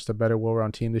Raptors are just a better,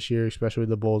 well-rounded team this year, especially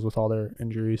the Bulls with all their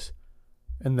injuries.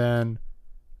 And then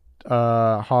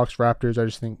Hawks Raptors. I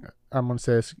just think I'm gonna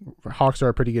say this, Hawks are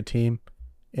a pretty good team,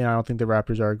 and I don't think the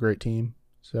Raptors are a great team.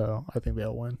 So I think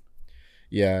they'll win.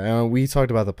 Yeah, we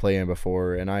talked about the play-in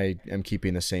before, and I am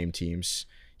keeping the same teams.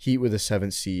 Heat with a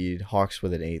 7th seed, Hawks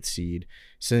with an 8th seed.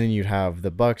 So then you'd have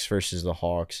the Bucks versus the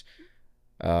Hawks,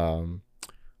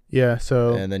 Yeah.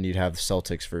 So and then you'd have the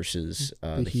Celtics versus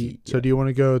the Heat. So do you want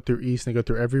to go through East and go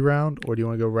through every round, or do you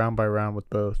want to go round by round with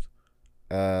both?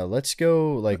 Let's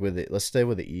go with it. Let's stay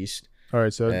with the East. All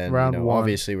right. So And round one.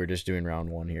 obviously we're just doing round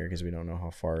 1 here because we don't know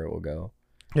how far it will go.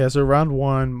 Yeah, so round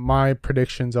one, my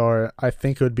predictions are I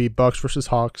think it would be Bucks versus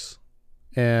Hawks,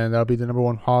 and that'll be the number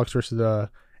 1 Hawks versus the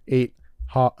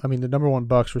the number 1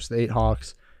 Bucks versus the 8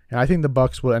 Hawks, and I think the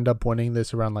Bucks will end up winning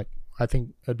this around I think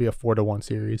it'd be a 4-1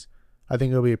 series. I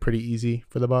think it'll be pretty easy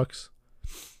for the Bucks,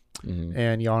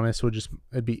 and Giannis would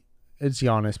it's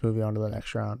Giannis moving on to the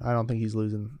next round. I don't think he's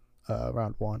losing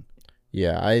round 1.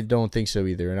 Yeah, I don't think so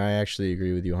either, and I actually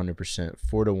agree with you 100%.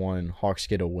 4-1, Hawks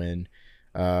get a win.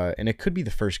 And it could be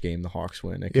the first game the Hawks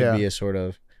win. It could be a sort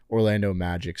of Orlando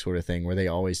Magic sort of thing where they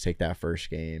always take that first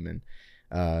game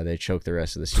and they choke the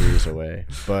rest of the series away.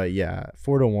 But yeah,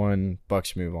 4-1,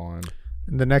 Bucks move on.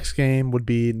 And the next game would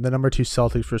be the number 2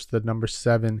 Celtics versus the number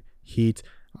 7 Heat.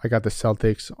 I got the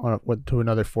Celtics to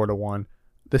another 4-1.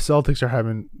 The Celtics are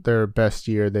having their best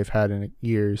year they've had in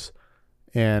years,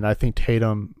 and I think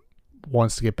Tatum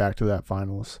wants to get back to that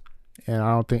finals,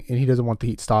 and he doesn't want the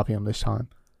Heat stopping him this time,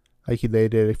 like they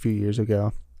did a few years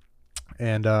ago.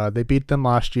 And they beat them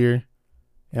last year,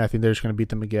 and I think they're just going to beat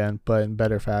them again, but in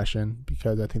better fashion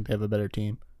because I think they have a better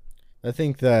team. I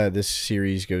think that this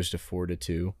series goes to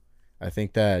 4-2. I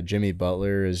think that Jimmy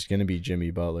Butler is going to be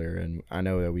Jimmy Butler, and I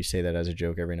know that we say that as a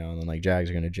joke every now and then, like Jags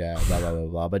are going to jab, blah, blah, blah,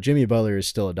 blah, but Jimmy Butler is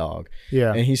still a dog,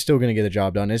 Yeah. and he's still going to get the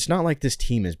job done. It's not like this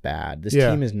team is bad. This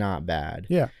team is not bad.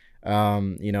 Yeah.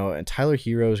 And Tyler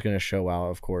Hero is going to show out,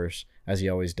 of course, as he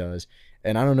always does.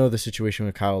 And I don't know the situation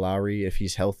with Kyle Lowry. If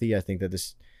he's healthy, I think that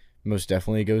this most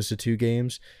definitely goes to 2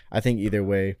 games. I think either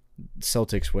way,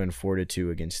 Celtics win 4-2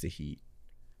 against the Heat.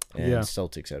 And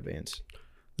Celtics advance.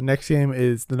 The next game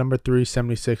is the number 3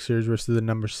 76ers versus the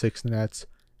number 6 Nets.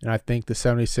 And I think the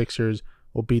 76ers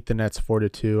will beat the Nets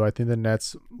 4-2. I think the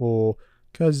Nets will,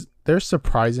 because they're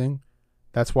surprising.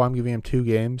 That's why I'm giving them 2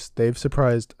 games. They've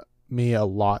surprised me a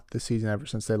lot this season ever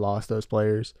since they lost those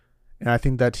players. And I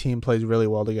think that team plays really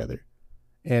well together.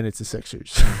 And it's the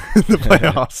Sixers in the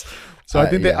playoffs. So I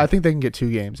think they can get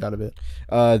 2 games out of it.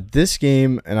 This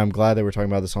game, and I'm glad that we're talking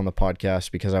about this on the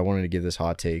podcast because I wanted to give this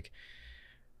hot take.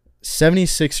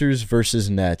 76ers versus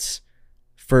Nets,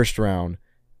 first round,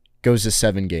 goes to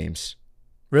 7 games.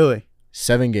 Really?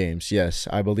 7 games, yes.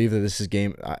 I believe that this is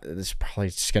game. This is probably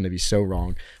just going to be so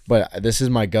wrong, but this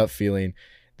is my gut feeling.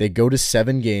 They go to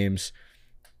 7 games.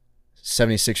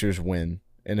 76ers win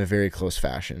in a very close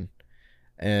fashion.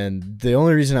 And the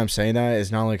only reason I'm saying that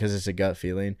is not only because it's a gut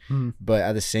feeling, but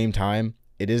at the same time,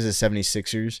 it is the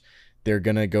 76ers. They're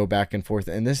going to go back and forth.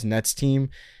 And this Nets team,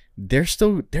 they're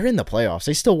in the playoffs.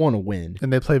 They still want to win.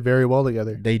 And they play very well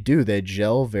together. They do. They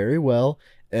gel very well.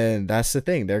 And that's the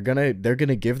thing. They're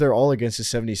gonna give their all against the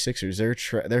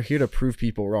 76ers. They're here to prove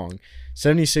people wrong.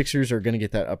 76ers are gonna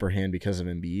get that upper hand because of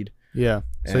Embiid. Yeah.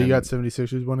 So you got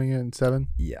 76ers winning it in 7?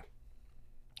 Yeah.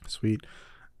 Sweet.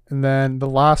 And then the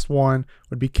last one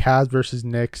would be Cavs versus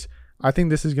Knicks. I think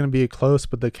this is going to be a close,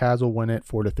 but the Cavs will win it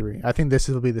 4-3. I think this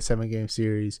will be the 7-game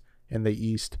series in the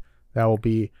East. That will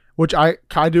be, which I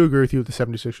do agree with you with the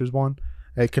 76ers one.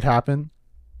 It could happen.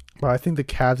 But I think the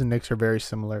Cavs and Knicks are very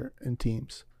similar in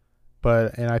teams.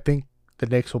 And I think the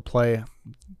Knicks will play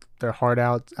their heart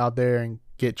out there and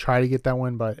try to get that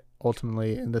win, but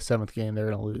ultimately in the 7th game they're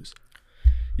going to lose.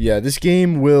 Yeah, this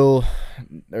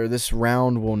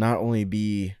round will not only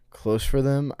be close for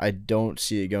them. I don't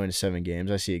see it going to 7 games.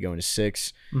 I see it going to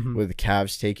 6 with the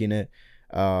Cavs taking it.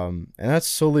 And that's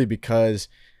solely because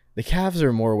the Cavs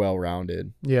are more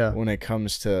well-rounded when it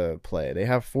comes to play. They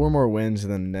have 4 more wins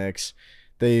than the Knicks.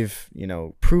 They've,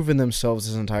 proven themselves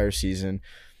this entire season,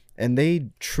 and they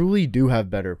truly do have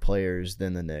better players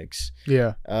than the Knicks.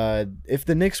 Yeah. If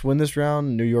the Knicks win this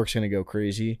round, New York's going to go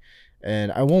crazy,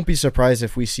 and I won't be surprised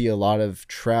if we see a lot of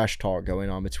trash talk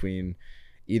going on between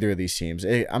either of these teams.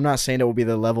 I'm not saying it will be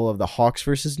the level of the Hawks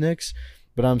versus Knicks,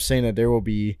 but I'm saying that there will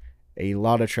be a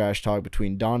lot of trash talk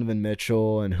between Donovan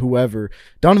Mitchell and whoever.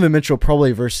 Donovan Mitchell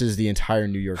probably versus the entire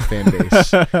New York fan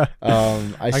base.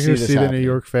 I can see the New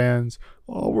York fans.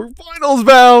 Oh, we're finals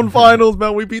bound.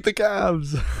 We beat the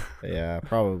Cavs. Yeah,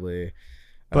 probably.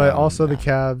 But also the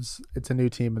Cavs, it's a new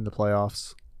team in the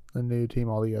playoffs. A new team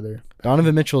altogether.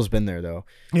 Donovan Mitchell's been there though.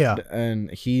 Yeah.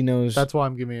 And he knows. That's why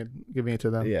I'm giving it to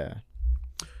them. Yeah.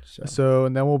 So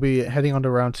and then we'll be heading on to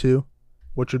round 2,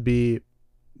 which would be,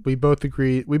 we both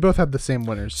have the same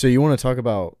winners. So you want to talk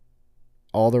about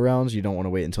all the rounds? You don't want to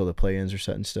wait until the play-ins are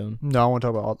set in stone? No, I want to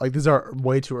talk about these are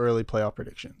way too early playoff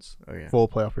predictions. Okay. Full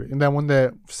playoff predictions. And then when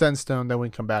they're set in stone, then we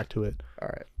can come back to it. All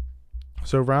right.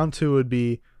 So round 2 would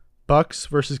be Bucks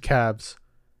versus Cavs.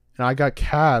 And I got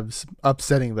Cavs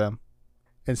upsetting them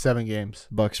in 7 games.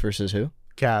 Bucks versus who?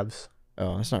 Cavs.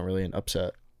 Oh, that's not really an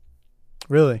upset.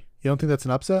 Really? You don't think that's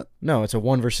an upset? No, it's a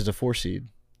 1 versus a 4 seed.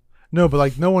 No,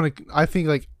 but no one. I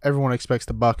think everyone expects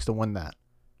the Bucks to win that.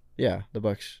 Yeah, the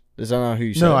Bucks. Is that not who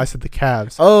you said? No, I said the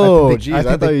Cavs. Oh, jeez,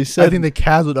 I thought you said. I think the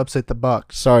Cavs would upset the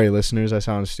Bucks. Sorry, listeners, I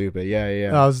sound stupid. Yeah.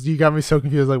 You got me so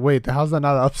confused. Like, wait, how's that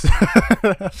not an upset?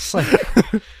 It's like,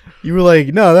 you were like,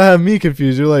 no, that had me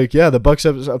confused. You're like, yeah, the Bucks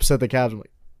upset the Cavs. I'm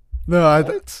like, no,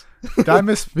 did I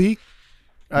misspeak?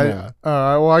 No.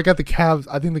 I got the Cavs.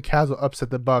 I think the Cavs will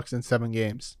upset the Bucks in 7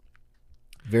 games.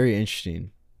 Very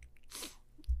interesting.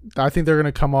 I think they're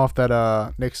gonna come off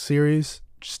that Knicks series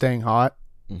staying hot,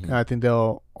 and I think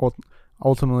they'll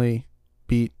ultimately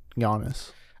beat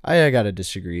Giannis. I gotta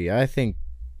disagree. I think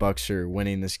Bucks are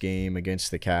winning this game against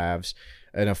the Cavs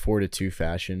in a 4-2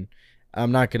 fashion.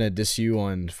 I'm not gonna diss you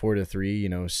on 4-3,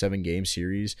 7-game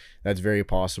series. That's very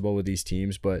possible with these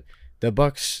teams, but the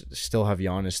Bucks still have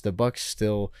Giannis. The Bucks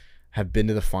still have been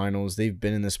to the finals. They've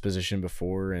been in this position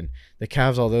before, and the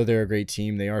Cavs, although they're a great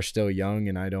team, they are still young,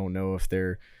 and I don't know if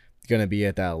they're going to be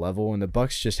at that level. And the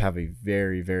Bucks just have a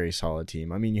very, very solid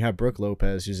team. I mean, you have Brook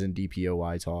Lopez, who's in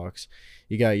DPOY talks.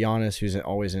 You got Giannis, who's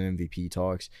always in MVP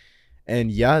talks.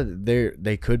 And yeah,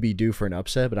 they could be due for an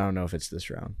upset, but I don't know if it's this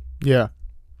round. Yeah.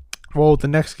 Well, the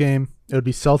next game, it would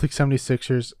be Celtics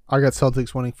 76ers. I got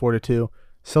Celtics winning 4-2.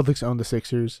 Celtics own the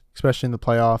Sixers, especially in the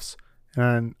playoffs,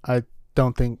 and I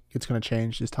don't think it's going to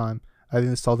change this time. I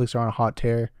think the Celtics are on a hot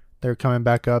tear. They're coming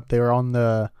back up. They were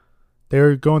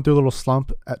going through a little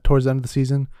slump towards the end of the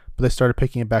season, but they started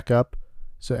picking it back up.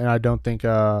 And I don't think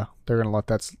they're going to let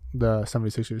the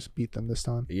 76ers beat them this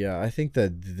time. Yeah, I think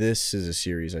that this is a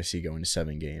series I see going to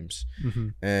 7 games.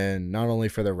 And not only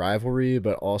for the rivalry,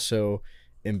 but also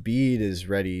Embiid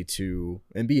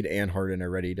and Harden are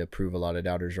ready to prove a lot of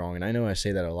doubters wrong. And I know I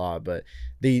say that a lot, but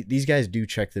these guys do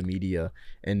check the media,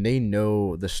 and they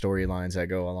know the storylines that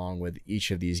go along with each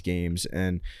of these games.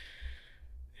 And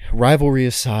rivalry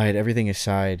aside, everything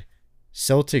aside,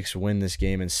 Celtics win this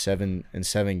game in 7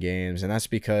 games, and that's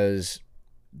because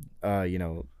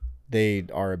they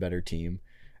are a better team.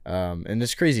 And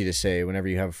it's crazy to say whenever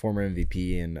you have a former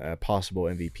MVP and a possible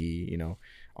MVP,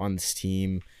 on this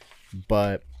team.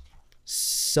 But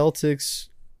Celtics,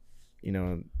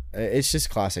 it's just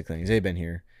classic things. They've been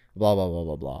here, blah, blah, blah,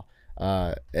 blah,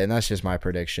 blah. And that's just my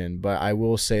prediction. But I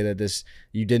will say that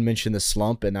you did mention the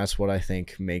slump, and that's what I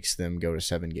think makes them go to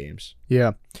 7 games.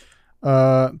 Yeah.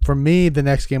 For me, the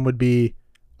next game would be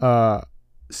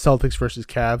Celtics versus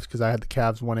Cavs, because I had the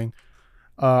Cavs winning.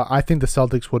 I think the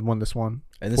Celtics would win this one.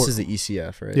 And this is the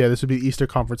ECF, right? Yeah, this would be the Eastern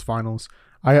Conference Finals.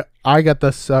 I got the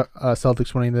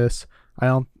Celtics winning this. I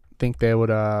don't think they would.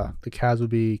 The Cavs would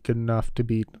be good enough to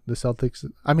beat the Celtics.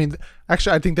 I mean,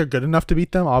 actually, I think they're good enough to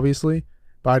beat them, obviously,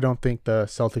 but I don't think the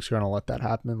Celtics are going to let that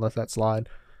happen and let that slide.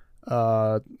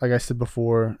 Like I said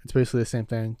before, it's basically the same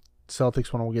thing.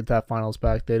 Celtics want to get that finals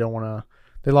back. They don't want to.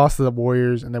 They lost to the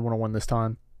Warriors and they want to win this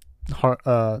time.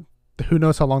 Who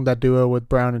knows how long that duo with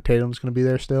Brown and Tatum is going to be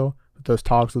there still? With those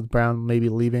talks with Brown maybe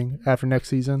leaving after next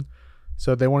season,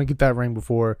 so they want to get that ring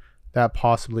before that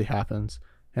possibly happens.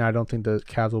 And I don't think the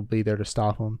Cavs will be there to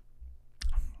stop them.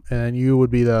 And you would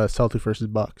be the Celtics versus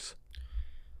Bucks.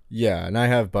 Yeah, and I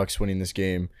have Bucks winning this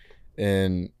game.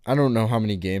 And I don't know how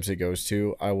many games it goes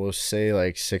to. I will say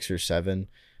like 6 or 7,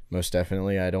 most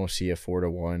definitely. I don't see a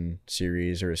 4-1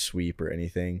 series or a sweep or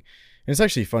anything. And it's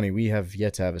actually funny. We have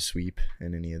yet to have a sweep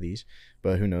in any of these.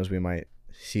 But who knows? We might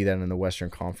see that in the Western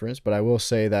Conference. But I will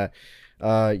say that,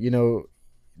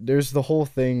 there's the whole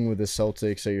thing with the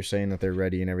Celtics that you're saying that they're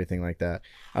ready and everything like that.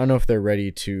 I don't know if they're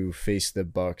ready to face the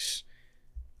Bucks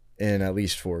in at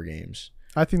least 4 games.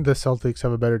 I think the Celtics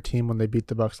have a better team when they beat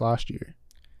the Bucks last year.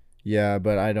 Yeah,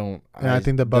 but I don't. And I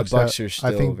think the Bucks are still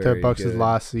I think the very Bucks' good.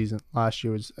 last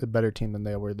year was a better team than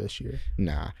they were this year.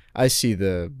 Nah, I see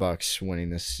the Bucks winning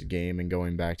this game and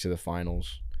going back to the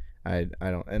finals. I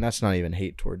don't, and that's not even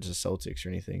hate towards the Celtics or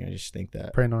anything. I just think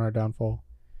that. Praying on our downfall.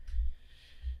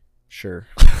 Sure.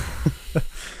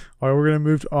 All right, we're gonna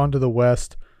move on to the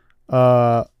West.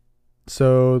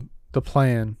 So the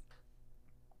plan.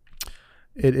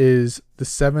 It is the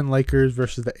 7 Lakers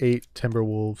versus the 8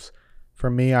 Timberwolves. For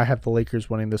me, I have the Lakers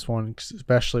winning this one,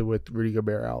 especially with Rudy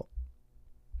Gobert out.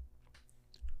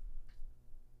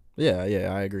 Yeah,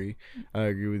 I agree. I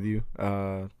agree with you.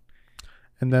 And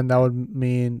then that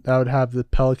would have the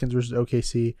Pelicans versus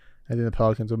OKC. I think the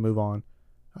Pelicans will move on.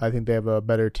 I think they have a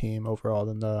better team overall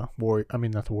than the Warriors. I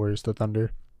mean, not the Warriors, the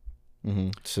Thunder. Mm-hmm.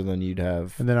 So then you'd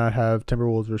have. And then I'd have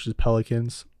Timberwolves versus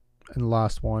Pelicans in the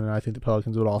last one, and I think the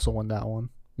Pelicans would also win that one.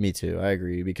 Me too. I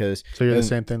agree because. So you're the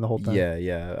same thing the whole time.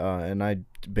 Yeah. And I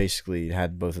basically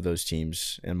had both of those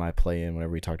teams in my play-in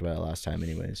whenever we talked about it last time,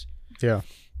 anyways. Yeah.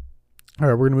 All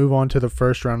right, we're gonna move on to the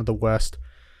first round of the West.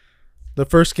 The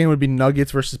first game would be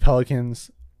Nuggets versus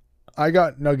Pelicans. I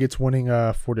got Nuggets winning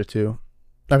 4-2.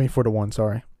 I mean 4-1.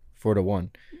 Sorry. 4-1.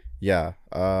 Yeah.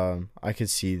 I could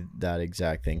see that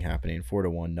exact thing happening.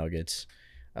 4-1 Nuggets.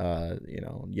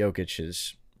 Jokic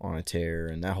is on a tear,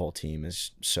 and that whole team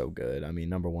is so good. I mean,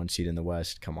 number 1 seed in the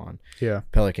West. Come on. Yeah.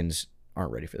 Pelicans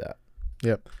aren't ready for that.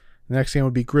 Yep. The next game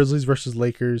would be Grizzlies versus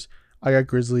Lakers. I got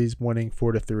Grizzlies winning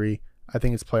 4-3. I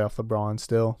think it's playoff LeBron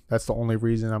still. That's the only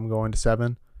reason I'm going to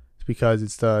 7. It's because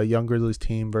it's the young Grizzlies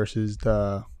team versus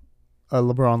the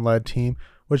LeBron-led team,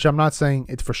 which I'm not saying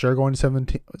it's for sure going to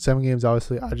 7 games,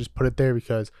 obviously. I just put it there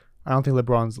because I don't think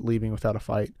LeBron's leaving without a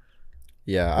fight.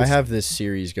 Yeah, I have this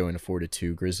series going to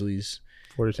 4-2 Grizzlies.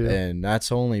 4-2. And that's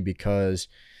only because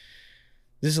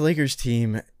this Lakers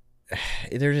team,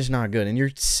 they're just not good. And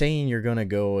you're saying you're going to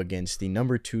go against the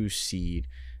number 2 seed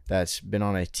that's been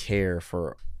on a tear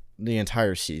for the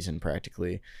entire season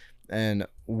practically. And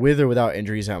with or without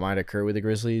injuries that might occur with the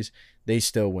Grizzlies, they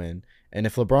still win. And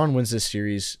if LeBron wins this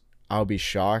series, I'll be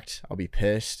shocked. I'll be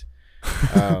pissed.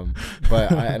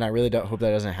 But I really don't hope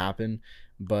that doesn't happen.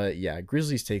 But yeah,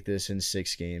 Grizzlies take this in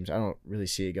 6 games. I don't really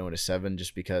see it going to 7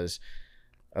 just because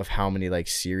of how many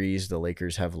series the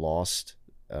Lakers have lost.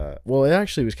 Well, it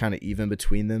actually was kind of even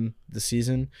between them this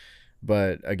season.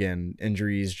 But again,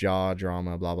 injuries, jaw,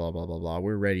 drama, blah, blah, blah, blah, blah.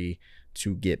 We're ready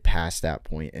to get past that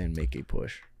point and make a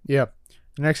push. Yeah.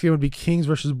 The next game would be Kings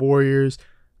versus Warriors.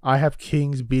 I have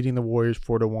Kings beating the Warriors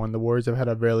 4-1. The Warriors have had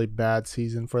a really bad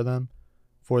season for them,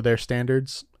 for their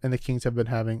standards, and the Kings have been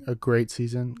having a great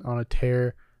season on a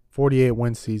tear,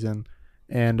 48-win season,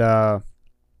 and I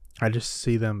just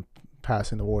see them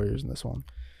passing the Warriors in this one.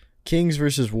 Kings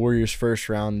versus Warriors first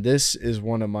round. This is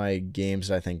one of my games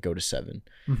that I think go to 7.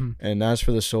 Mm-hmm. And that's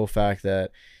for the sole fact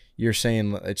that you're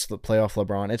saying it's the playoff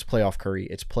LeBron, it's playoff Curry,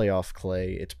 it's playoff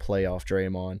Clay, it's playoff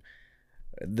Draymond.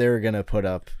 They're going to put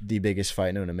up the biggest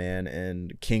fight known to man,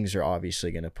 and Kings are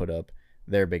obviously going to put up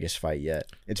their biggest fight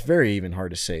yet. It's very even hard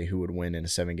to say who would win in a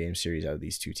 7-game series out of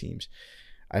these 2 teams.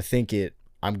 I'm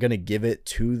going to give it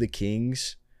to the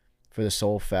Kings for the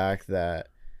sole fact that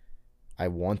I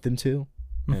want them to.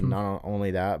 Mm-hmm. And not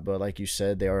only that, but like you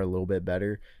said, they are a little bit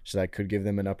better, so that could give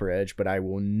them an upper edge. But I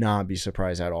will not be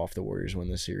surprised at all if the Warriors win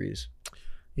this series.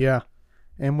 Yeah.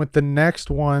 And with the next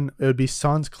one, it would be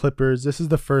Suns-Clippers. This is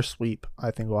the first sweep I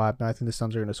think will happen. I think the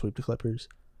Suns are going to sweep the Clippers.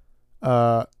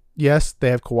 Yes, they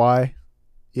have Kawhi.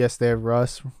 Yes, they have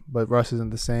Russ, but Russ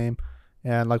isn't the same.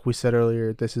 And like we said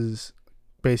earlier, this is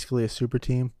basically a super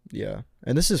team. Yeah.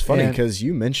 And this is funny And- because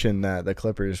you mentioned that the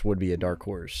Clippers would be a dark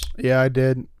horse. Yeah, I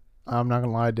did. I'm not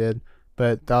gonna lie, I did.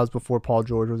 But that was before Paul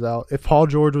George was out. If Paul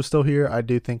George was still here, I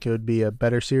do think it would be a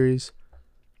better series.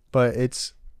 But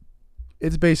it's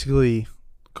basically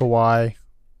Kawhi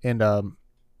and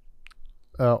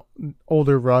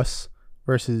older Russ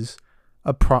versus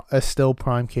a still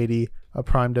prime KD, a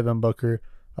prime Devin Booker,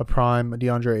 a prime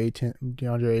DeAndre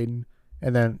Ayton,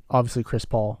 and then obviously Chris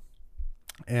Paul.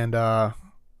 And I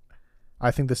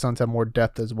think the Suns have more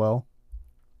depth as well.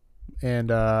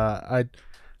 And I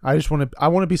want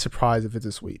to be surprised if it's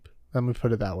a sweep. Let me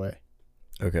put it that way.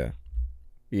 Okay.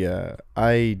 Yeah.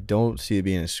 I don't see it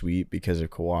being a sweep because of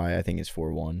Kawhi. I think it's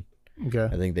 4-1. Okay.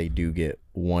 I think they do get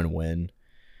one win.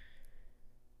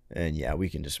 And yeah, we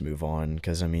can just move on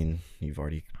because, I mean, you've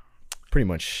already pretty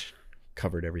much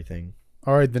covered everything.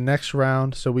 All right, the next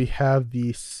round. So we have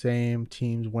the same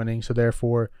teams winning. So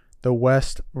therefore, the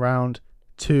West round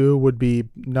 2 would be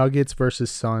Nuggets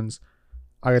versus Suns.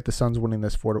 I got the Suns winning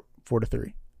this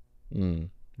 4-3.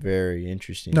 Very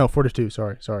interesting. No, 4-2.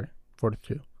 Sorry,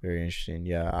 4-2. Very interesting.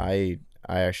 Yeah, I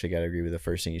actually got to agree with the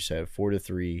first thing you said.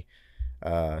 4-3,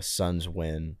 Suns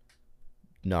win,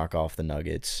 knock off the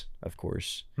Nuggets, of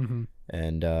course. Mm-hmm.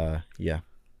 And yeah.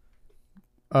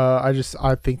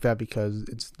 I think that because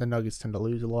it's the Nuggets tend to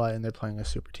lose a lot and they're playing a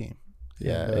super team.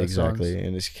 Yeah, And, exactly. Suns,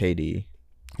 And it's KD.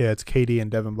 yeah, it's KD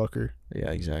and Devin Booker.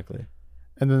 Yeah, exactly.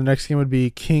 And then the next game would be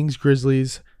Kings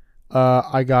Grizzlies.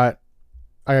 I got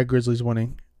Grizzlies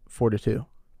winning 4-2.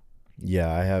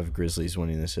 Yeah, I have Grizzlies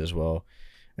winning this as well.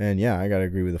 And yeah, I got to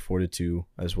agree with the 4-2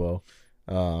 as well.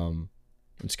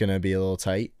 It's going to be a little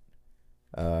tight.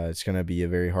 It's going to be a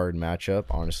very hard matchup.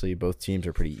 Honestly, both teams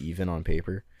are pretty even on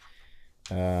paper.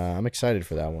 I'm excited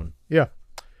for that one. Yeah.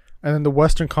 And then the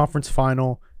Western Conference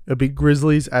Final, it'll be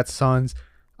Grizzlies at Suns.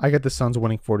 I got the Suns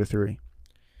winning 4-3.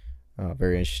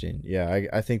 Very interesting. Yeah,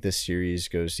 I think this series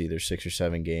goes to either 6 or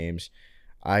 7 games.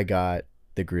 I got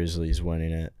the Grizzlies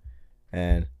winning it.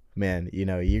 And, man, you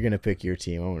know, you're going to pick your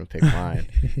team. I'm going to pick mine.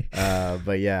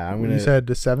 But, yeah, I'm going to... You said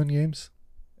the 7 games?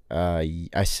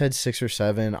 I said 6 or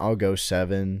 7. I'll go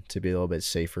 7 to be a little bit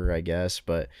safer, I guess.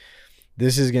 But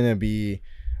this is going to be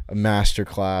a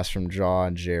masterclass from Jaw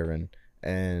and Jaren.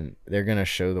 And they're going to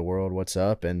show the world what's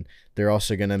up. And they're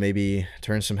also going to maybe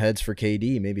turn some heads for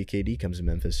KD. Maybe KD comes to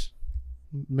Memphis.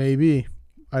 Maybe.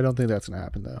 I don't think that's going to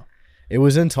happen, though. It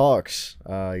was in talks.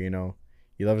 You know,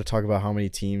 you love to talk about how many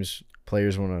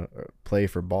players want to play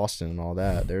for Boston and all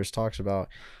that. There's talks about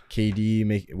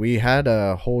KD. We had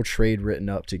a whole trade written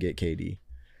up to get KD.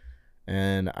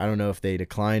 And I don't know if they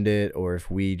declined it or if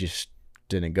we just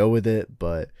didn't go with it.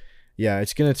 But, yeah,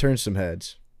 it's going to turn some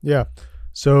heads. Yeah.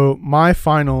 So my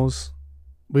finals,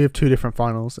 we have 2 different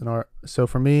finals in our. So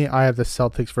for me, I have the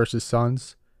Celtics versus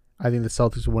Suns. I think the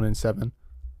Celtics will win in 7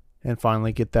 and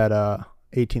finally get that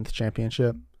 18th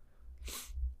championship.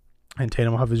 And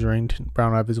Tatum will have his ring.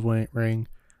 Brown will have his ring.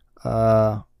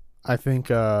 I think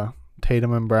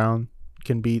Tatum and Brown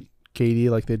can beat KD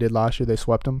like they did last year. They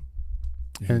swept him.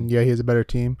 Mm-hmm. And yeah, he has a better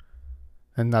team.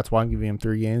 And that's why I'm giving him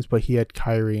 3 games. But he had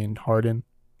Kyrie and Harden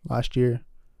last year.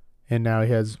 And now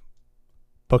he has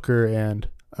Booker and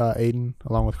Aiden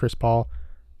along with Chris Paul.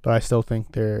 But I still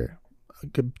think they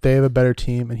have a better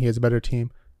team and he has a better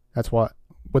team. That's why,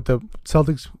 with the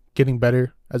Celtics getting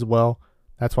better as well,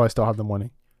 that's why I still have them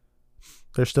winning.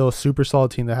 They're still a super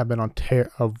solid team that have been on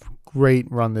a great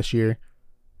run this year.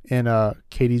 And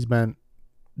KD's been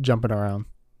jumping around.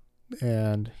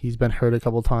 And he's been hurt a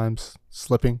couple times,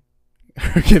 slipping.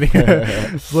 Slipping,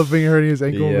 hurting his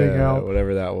ankle, being out.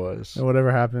 Whatever that was.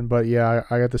 Whatever happened. But yeah,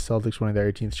 I got the Celtics winning their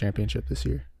 18th championship this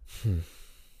year.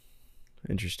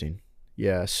 Interesting.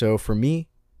 Yeah, so for me,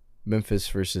 Memphis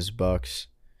versus Bucks.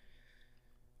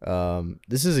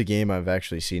 This is a game I've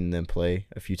actually seen them play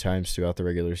a few times throughout the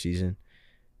regular season.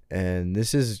 And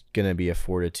this is going to be a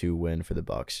 4-2 win for the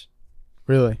Bucks.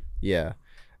 Really? Yeah.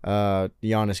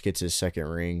 Giannis gets his 2nd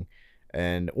ring.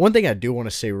 And one thing I do want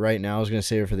to say right now, I was going to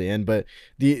save it for the end, but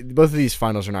both of these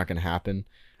finals are not going to happen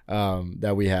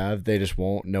that we have. They just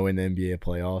won't, knowing the NBA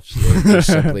playoffs. They just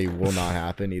simply will not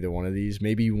happen, either one of these.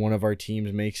 Maybe one of our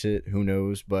teams makes it. Who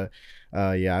knows? But,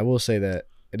 yeah, I will say that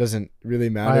it doesn't really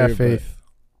matter. I have faith.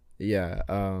 Yeah,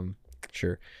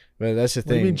 sure. But that's the thing.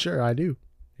 What do you mean, sure? I do.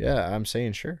 Yeah, I'm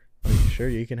saying sure. Like, sure,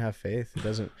 you can have faith. It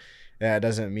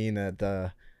doesn't mean that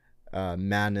the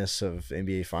madness of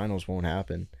NBA Finals won't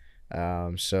happen.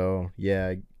 So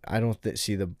yeah, I don't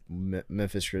see the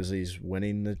Memphis Grizzlies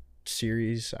winning the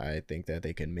series. I think that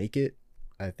they can make it.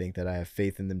 I think that I have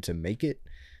faith in them to make it,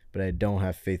 but I don't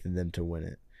have faith in them to win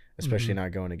it, especially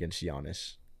not going against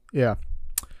Giannis. Yeah.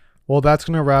 Well, that's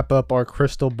going to wrap up our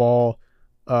crystal ball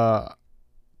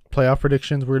playoff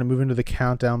predictions. We're going to move into the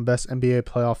countdown, best NBA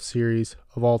playoff series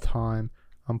of all time.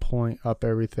 I'm pulling up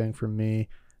everything for me.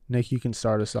 Nick, you can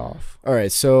start us off. All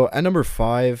right, so at number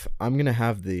 5, I'm going to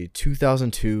have the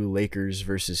 2002 Lakers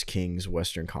versus Kings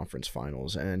Western Conference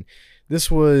Finals. And this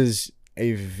was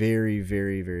a very,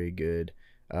 very, very good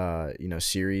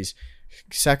series.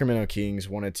 Sacramento Kings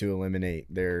wanted to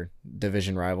eliminate their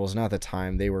division rivals. And at the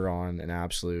time, they were on an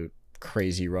absolute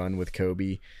crazy run with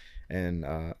Kobe, and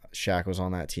Shaq was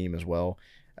on that team as well.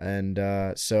 And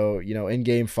so, in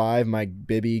Game 5, Mike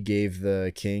Bibby gave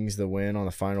the Kings the win on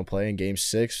the final play. In Game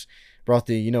 6, brought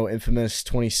the, infamous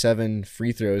 27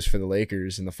 free throws for the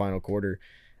Lakers in the final quarter,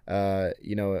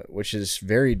 which is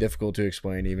very difficult to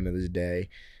explain even to this day.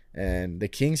 And the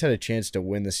Kings had a chance to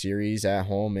win the series at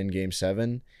home in Game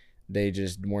 7. They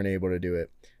just weren't able to do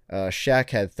it.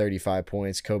 Shaq had 35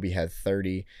 points. Kobe had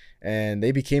 30. And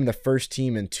they became the first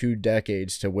team in 2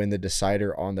 decades to win the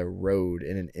decider on the road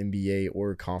in an NBA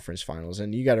or conference finals.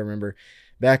 And you got to remember,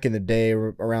 back in the day,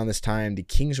 around this time, the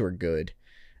Kings were good.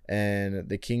 And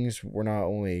the Kings were not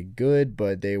only good,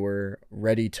 but they were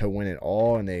ready to win it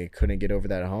all, and they couldn't get over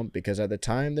that hump because at the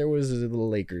time there was the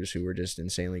Lakers who were just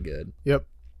insanely good. Yep.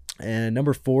 And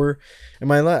number 4, and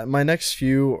my next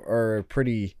few are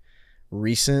pretty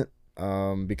recent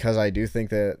because I do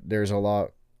think that there's a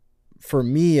lot. For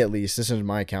me, at least, this is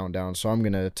my countdown, so I'm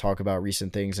going to talk about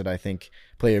recent things that I think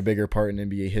play a bigger part in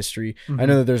NBA history. I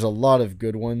know that there's a lot of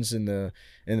good ones in the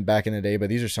back in the day, but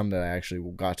these are some that I actually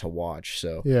got to watch.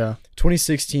 So, yeah,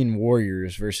 2016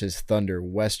 Warriors versus Thunder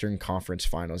Western Conference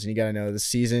Finals. And you got to know this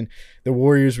season, the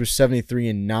Warriors were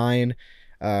 73-9.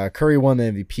 Curry won the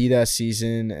MVP that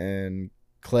season, and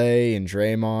Clay and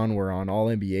Draymond were on all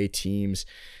NBA teams.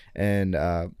 And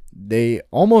they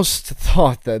almost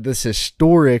thought that this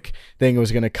historic thing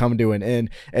was going to come to an end.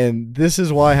 And this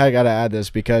is why I got to add this,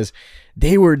 because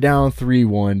they were down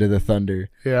 3-1 to the Thunder.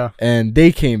 Yeah. And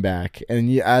they came back.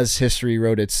 And as history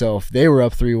wrote itself, they were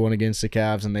up 3-1 against the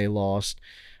Cavs and they lost.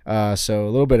 So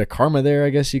a little bit of karma there, I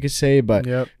guess you could say. But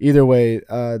either way.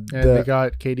 They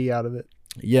got KD out of it.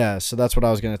 Yeah, so that's what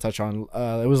I was going to touch on.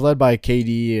 It was led by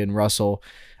KD and Russell.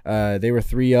 They were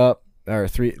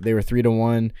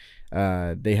 3-1.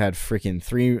 They had freaking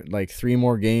three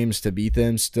more games to beat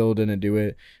them. Still didn't do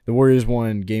it. The Warriors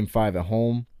won Game 5 at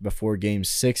home before Game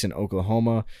 6 in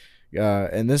Oklahoma.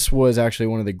 And this was actually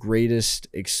one of the greatest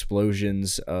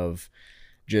explosions of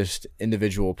just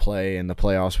individual play in the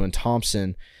playoffs when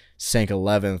Thompson sank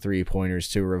 11 3-pointers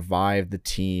to revive the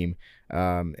team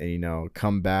and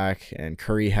come back. And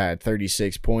Curry had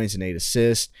 36 points and 8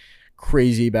 assists.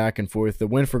 Crazy back and forth. The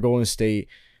win for Golden State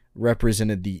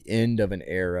represented the end of an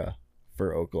era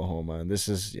for Oklahoma, and this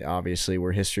is obviously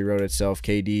where history wrote itself.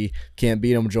 KD can't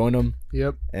beat him, join him.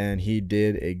 Yep. And he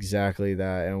did exactly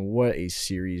that, and what a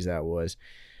series that was.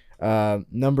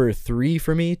 Number 3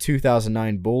 for me,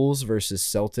 2009 Bulls versus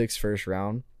Celtics first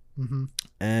round.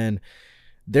 And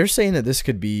they're saying that this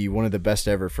could be one of the best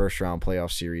ever first round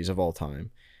playoff series of all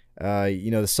time.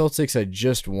 The Celtics had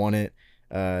just won it.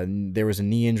 There was a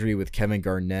knee injury with Kevin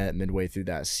Garnett midway through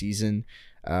that season.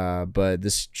 But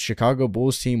this Chicago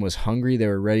Bulls team was hungry. They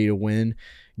were ready to win.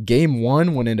 Game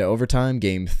 1 went into overtime.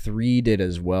 Game 3 did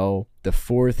as well. The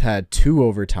 4th had 2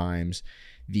 overtimes.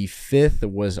 The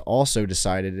 5th was also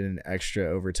decided in an extra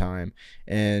overtime.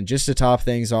 And just to top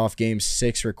things off, Game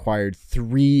 6 required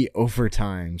 3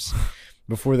 overtimes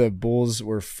before the Bulls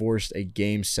were forced a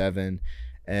Game 7.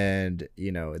 And,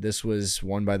 this was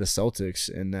won by the Celtics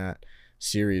in that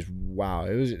series. Wow,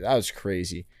 that was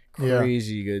crazy.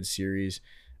 Crazy good series.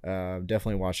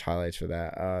 Definitely watch highlights for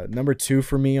that. Number 2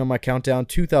 for me on my countdown,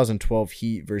 2012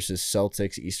 Heat versus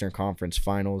Celtics Eastern Conference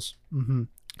Finals.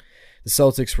 The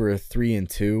Celtics were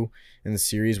 3-2 in the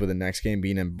series, with the next game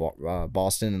being in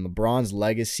Boston, and LeBron's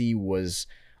legacy was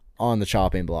on the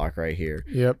chopping block right here.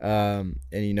 Yep.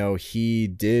 And he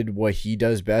did what he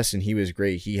does best, and he was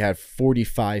great. He had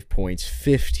 45 points,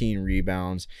 15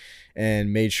 rebounds,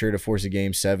 and made sure to force a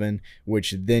Game 7,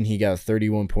 which then he got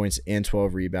 31 points and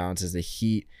 12 rebounds as the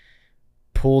Heat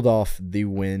pulled off the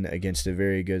win against a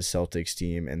very good Celtics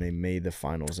team, and they made the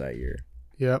finals that year.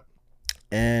 Yep.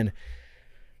 And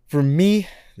for me,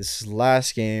 this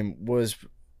last game was,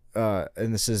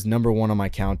 and this is number 1 on my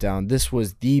countdown, this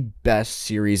was the best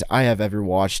series I have ever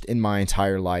watched in my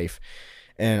entire life.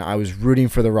 And I was rooting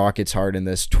for the Rockets hard in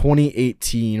this.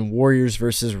 2018 Warriors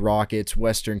versus Rockets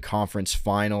Western Conference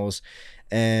Finals.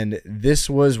 And this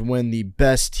was when the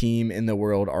best team in the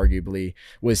world, arguably,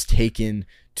 was taken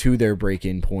to their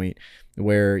breaking point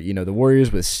where, the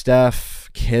Warriors with Steph,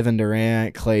 Kevin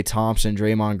Durant, Klay Thompson,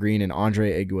 Draymond Green, and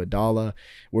Andre Iguodala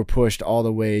were pushed all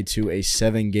the way to a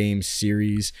 7-game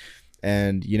series.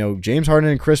 And, James Harden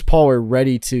and Chris Paul were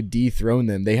ready to dethrone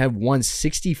them. They had won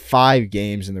 65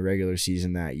 games in the regular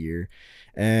season that year.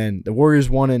 And the Warriors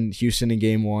won in Houston in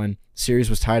game 1. Series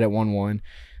was tied at 1-1.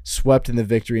 Swept in the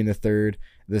victory in the third.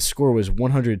 The score was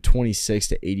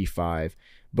 126-85.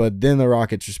 But then the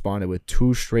Rockets responded with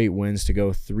 2 straight wins to go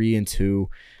 3-2.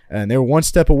 And they were one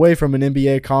step away from an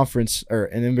NBA conference, or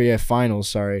an NBA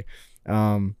finals, where,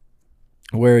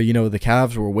 the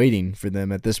Cavs were waiting for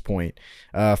them at this point.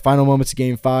 Final moments of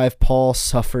Game 5, Paul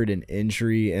suffered an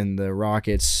injury, and the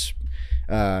Rockets,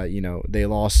 they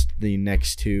lost the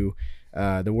next 2.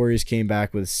 The Warriors came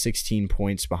back with 16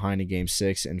 points behind in Game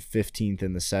 6 and 15th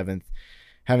in the 7th,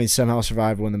 having somehow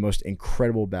survived one of the most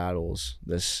incredible battles,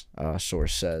 this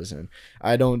source says. And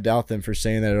I don't doubt them for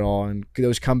saying that at all. And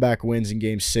those comeback wins in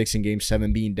Game 6 and Game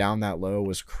 7 being down that low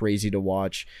was crazy to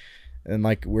watch. And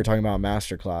like we're talking about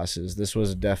master classes, this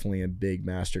was definitely a big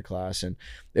master class. And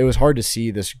it was hard to see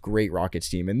this great Rockets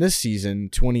team. And this season,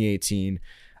 2018,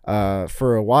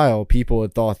 for a while, people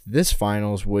had thought this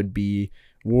finals would be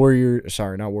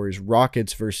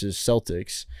Rockets versus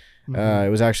Celtics. Mm-hmm.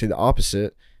 It was actually the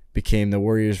opposite. Became the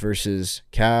Warriors versus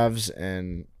Cavs,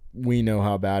 and we know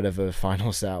how bad of a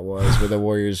finals that was, with the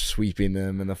Warriors sweeping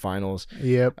them in the finals.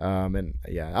 Yep. And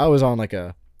yeah, I was on like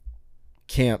a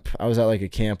camp. I was at like a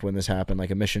camp when this happened,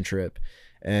 like a mission trip,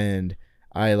 and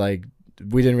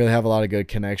we didn't really have a lot of good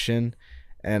connection.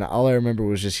 And all I remember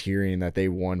was just hearing that they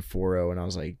won 4-0, and I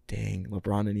was like, dang,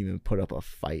 LeBron didn't even put up a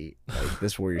fight. Like,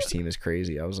 this Warriors team is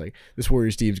crazy. I was like, this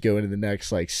Warriors team's going to the next,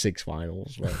 6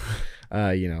 finals. But,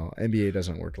 NBA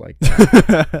doesn't work like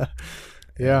that.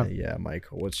 Yeah. Yeah, Mike,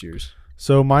 what's yours?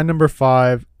 So my number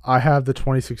 5, I have the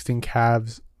 2016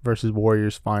 Cavs versus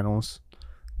Warriors finals.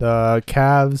 The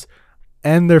Cavs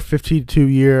end their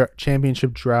 52-year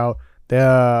championship drought.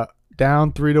 They're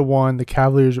down 3-1. The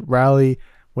Cavaliers rally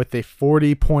with a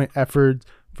 40-point effort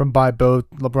by both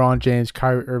LeBron James,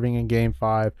 Kyrie Irving in Game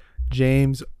 5.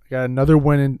 James got another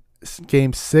win in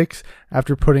Game 6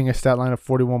 after putting a stat line of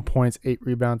 41 points, 8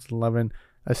 rebounds, 11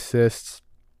 assists.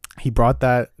 He brought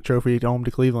that trophy home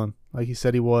to Cleveland, like he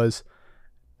said he was,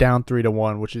 down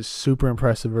 3-1, which is super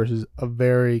impressive versus a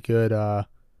very good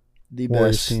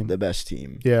Warriors team. The best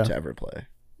team to ever play.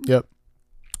 Yep.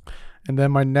 And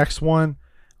then my next one,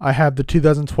 I have the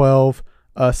 2012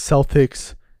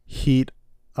 Celtics Heat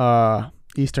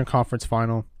Eastern Conference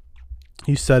Final.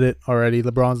 You said it already.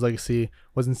 LeBron's legacy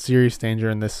was in serious danger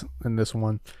in this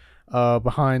one.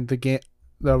 Behind the game,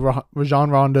 Rajon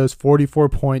Rondo's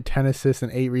 44-point, 10 assists,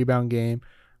 and 8 rebound game.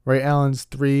 Ray Allen's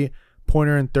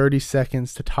 3-pointer in 30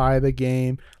 seconds to tie the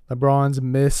game. LeBron's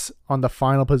miss on the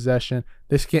final possession.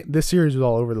 This series was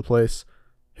all over the place.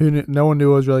 No one knew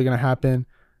what was really going to happen,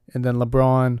 and then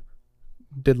LeBron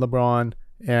did LeBron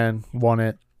and won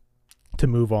it to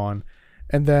move on.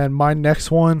 And then my next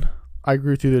one, I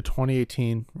grew through the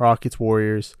 2018 Rockets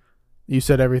Warriors. You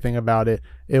said everything about it.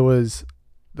 It was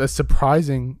it was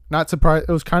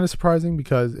kind of surprising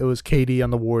because it was KD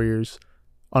on the Warriors,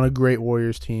 on a great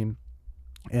Warriors team.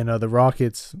 And the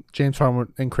Rockets, James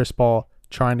Harden and Chris Paul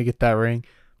trying to get that ring,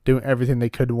 doing everything they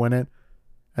could to win it.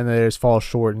 And they just fall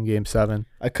short in Game 7.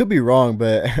 I could be wrong,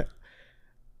 but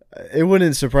it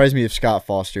wouldn't surprise me if Scott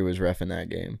Foster was reffing that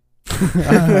game.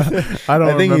 I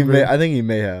think remember. I think he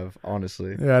may have,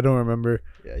 honestly. Yeah, I don't remember.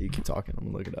 Yeah, you keep talking.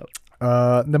 I'm going to look it up.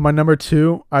 Then my number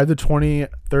 2, I had the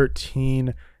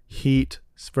 2013 Heat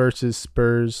versus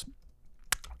Spurs.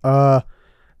 The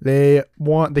Heat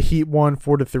won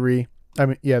 4-3.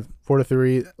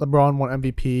 4-3. LeBron won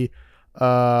MVP.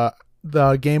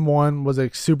 The Game 1 was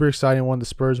a super exciting one. The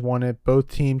Spurs won it. Both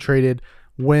teams traded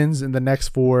wins in the next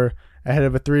 4 ahead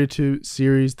of a 3-2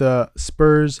 series. The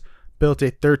Spurs built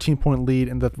a 13-point lead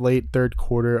in the late third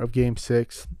quarter of Game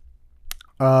 6.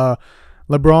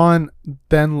 LeBron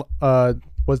then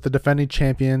was the defending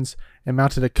champions and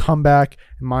mounted a comeback,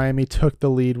 and Miami took the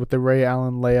lead with the Ray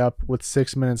Allen layup with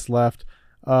 6 minutes left.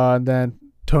 And then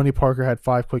Tony Parker had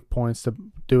 5 quick points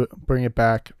to bring it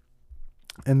back.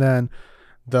 And then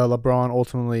the LeBron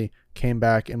ultimately came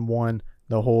back and won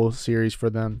the whole series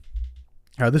for them.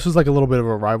 This was like a little bit of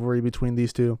a rivalry between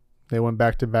these two. They went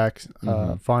back-to-back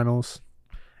finals,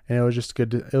 and it was just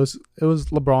good. It was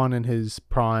LeBron in his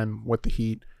prime with the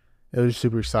Heat. It was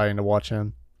super exciting to watch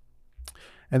him.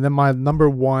 And then my number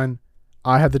 1,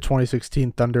 I had the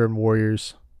 2016 Thunder and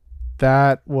Warriors.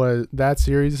 That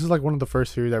series. This is like one of the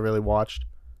first series I really watched.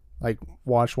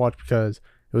 Watch because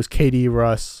it was KD,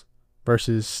 Russ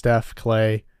versus Steph,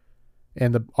 Clay,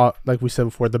 and like we said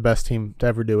before, the best team to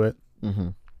ever do it. Mm-hmm.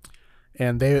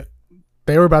 And they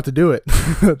were about to do it.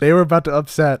 They were about to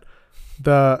upset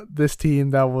this team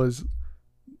that was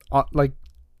like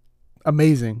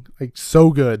amazing, like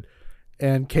so good.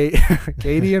 And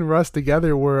Katie and Russ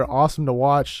together were awesome to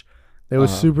watch. It was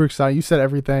super exciting. You said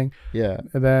everything. Yeah.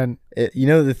 And then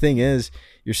the thing is,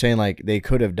 you're saying like they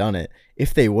could have done it.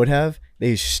 If they would have,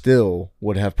 they still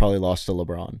would have probably lost to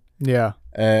LeBron. Yeah.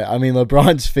 I mean,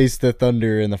 LeBron's faced the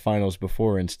Thunder in the finals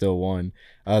before and still won.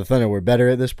 The Thunder were better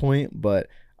at this point, but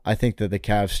I think that the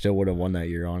Cavs still would have won that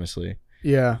year, honestly.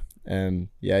 Yeah. And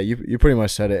yeah, you pretty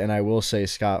much said it. And I will say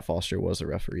Scott Foster was the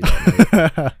referee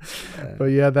that night. But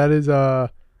yeah, that is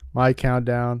my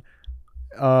countdown.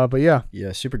 But yeah.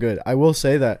 Yeah, super good. I will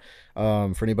say that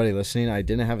for anybody listening, I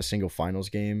didn't have a single finals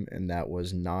game, and that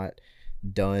was not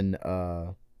done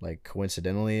like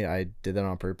coincidentally. I did that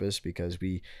on purpose because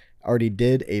we already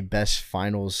did a best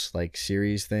finals like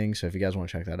series thing. So if you guys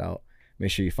want to check that out, make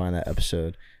sure you find that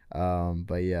episode.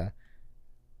 But yeah,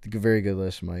 very good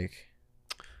list, Mike.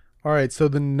 All right, so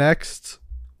the next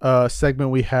segment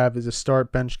we have is a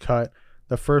start bench cut.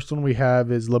 The first one we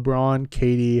have is LeBron,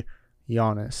 KD,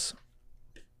 Giannis.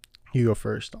 You go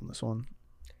first on this one.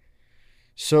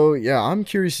 So yeah, I'm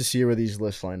curious to see where these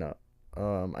lists line up.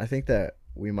 I think that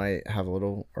we might have a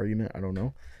little argument. I don't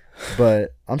know,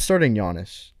 but I'm starting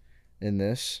Giannis in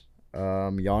this.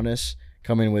 Giannis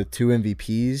coming with 2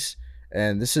 MVPs,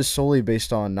 and this is solely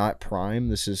based on not prime.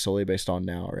 This is solely based on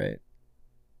now, right?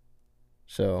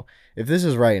 So if this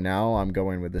is right now, I'm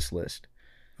going with this list.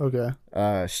 Okay.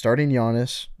 Starting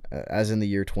Giannis, as in the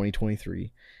year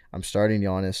 2023. I'm starting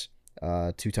Giannis,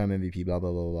 2-time MVP, blah,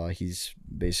 blah, blah, blah. He's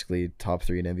basically top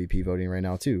 3 in MVP voting right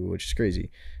now, too, which is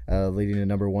crazy. Leading the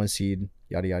number 1 seed,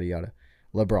 yada, yada, yada.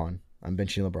 LeBron. I'm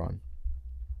benching LeBron.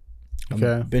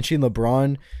 Okay. I'm benching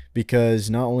LeBron because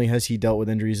not only has he dealt with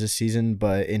injuries this season,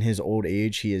 but in his old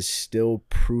age, he has still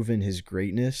proven his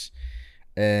greatness.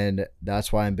 And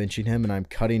that's why I'm benching him, and I'm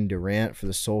cutting Durant for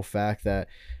the sole fact that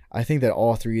I think that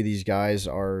all 3 of these guys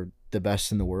are the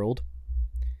best in the world.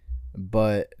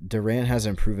 But Durant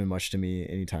hasn't proven much to me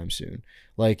anytime soon.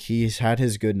 Like, he's had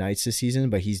his good nights this season,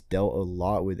 but he's dealt a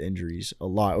lot with injuries, a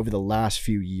lot over the last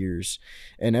few years.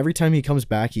 And every time he comes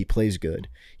back, he plays good.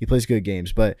 He plays good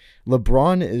games. But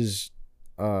LeBron is,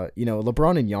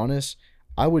 LeBron and Giannis,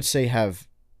 I would say have,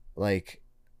 like,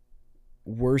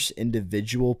 worse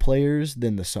individual players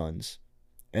than the Suns.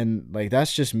 And like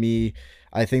that's just me.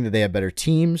 I think that they have better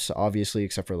teams, obviously,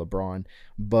 except for LeBron.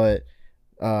 But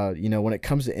when it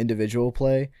comes to individual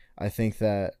play, I think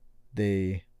that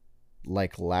they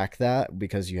lack that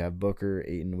because you have Booker,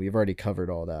 Ayton. We've already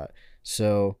covered all that.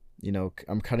 So,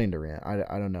 I'm cutting Durant.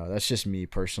 I don't know. That's just me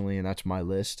personally, and that's my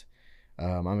list.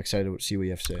 I'm excited to see what you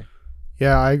have to say.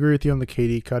 Yeah, I agree with you on the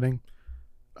KD cutting.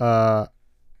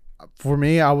 For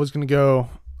me, I was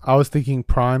thinking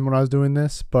prime when I was doing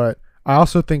this, but I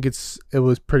also think it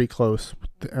was pretty close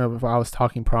if I was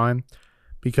talking prime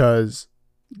because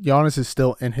Giannis is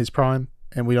still in his prime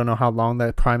and we don't know how long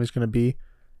that prime is going to be.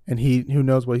 And who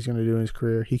knows what he's going to do in his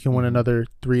career. He can win another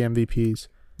 3 MVPs.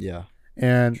 Yeah.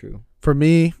 And true. For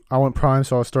me, I went prime,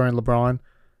 so I was starting LeBron,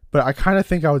 but I kind of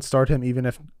think I would start him even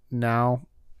if now,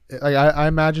 like I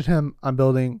imagine him, I'm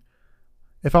going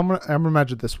to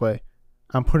imagine it this way.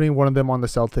 I'm putting one of them on the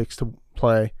Celtics to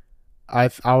play. I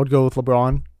would go with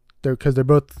LeBron because they're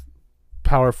both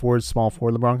power forwards, small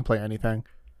forward. LeBron can play anything.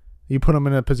 You put him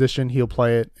in a position, he'll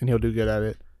play it, and he'll do good at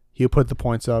it. He'll put the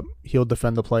points up. He'll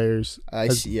defend the players. I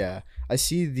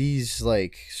see these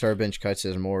like start bench cuts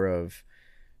as more of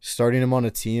starting him on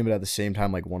a team, but at the same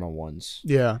time like one-on-ones.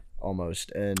 Yeah,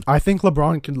 almost. And I think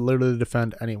LeBron can literally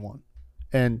defend anyone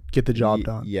and get the job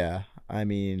done. Yeah, I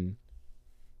mean,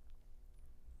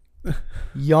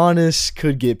 Giannis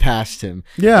could get past him.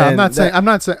 Yeah, I'm not saying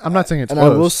it's and close.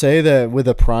 I will say that with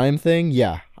a prime thing,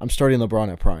 yeah, I'm starting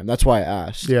LeBron at prime. That's why I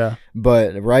asked. Yeah.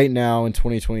 But right now in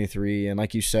 2023, and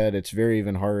like you said, it's very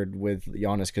even hard with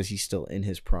Giannis because he's still in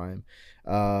his prime.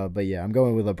 But yeah, I'm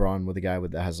going with LeBron with a guy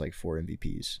that has like 4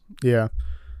 MVPs. Yeah.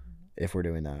 If we're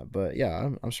doing that, but yeah,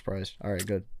 I'm surprised. All right,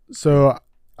 good. So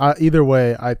either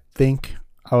way, I think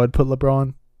I would put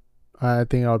LeBron. I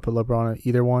think I would put LeBron at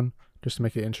either one just to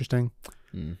make it interesting.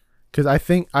 Because I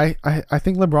think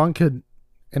LeBron could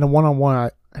in a one-on-one.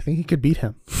 I think he could beat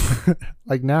him.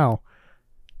 Like now.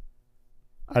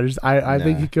 I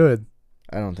think he could.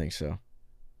 I don't think so.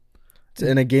 It's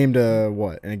in a game to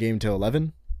what? In a game to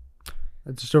 11?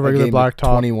 It's just a regular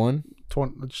blacktop. 21?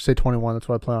 Let's just say 21. That's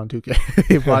what I play on 2K.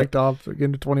 Blacktop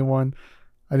again to 21.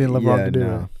 I think LeBron could do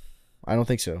it. I don't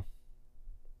think so.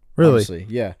 Really? Honestly,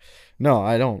 yeah. No,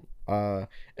 I don't. And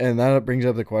that brings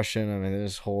up the question. I mean,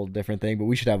 this whole different thing, but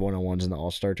we should have 1-on-ones in the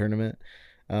All-Star tournament.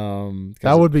 That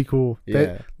 'Cause would be cool.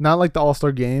 yeah, Not like the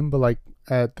All-Star game, but like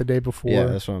at the day yeah, before.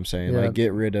 that's what I'm saying. Yeah. Like,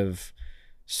 get rid of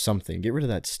something. Get rid of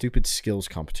that stupid skills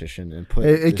competition and put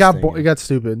It this got thing it in. got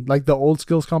stupid. Like the old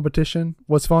skills competition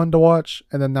was fun to watch,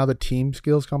 and then now the team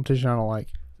skills competition I don't like.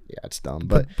 Yeah, it's dumb.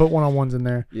 But Put 1-on-ones in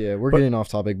there. yeah, we're But- getting off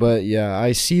topic. But yeah,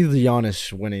 I see the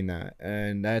Giannis winning that,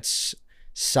 and that's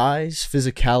size,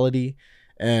 physicality,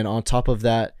 and on top of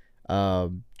that,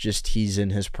 just he's in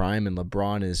his prime, and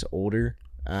LeBron is older.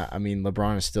 I mean,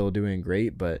 LeBron is still doing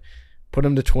great, but put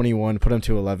him to 21, put him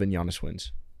to 11, Giannis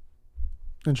wins.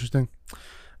 Interesting.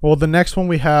 Well, the next one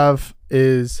we have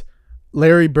is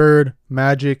Larry Bird,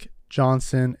 Magic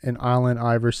Johnson, and Allen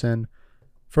Iverson.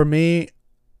 For me,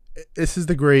 this is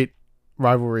the great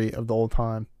rivalry of the old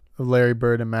time of Larry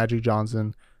Bird and Magic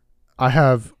Johnson.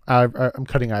 I'm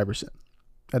cutting Iverson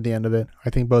at the end of it.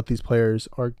 I think both these players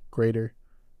are greater.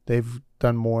 They've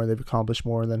done more. They've accomplished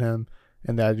more than him,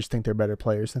 and I just think they're better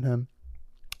players than him.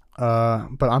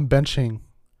 But I'm benching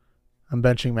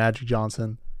Magic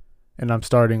Johnson, and I'm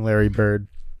starting Larry Bird.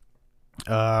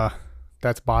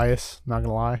 That's bias. Not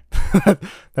gonna lie,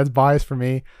 that's bias for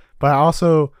me. But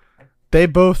also, they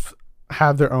both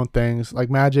have their own things. Like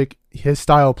Magic, his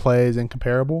style play is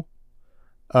incomparable.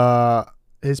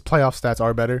 His playoff stats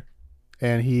are better,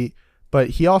 but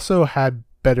he also had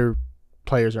better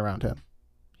players around him.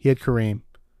 He had Kareem,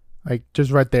 like just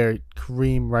right there.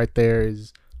 Kareem right there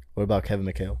is. What about Kevin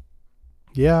McHale?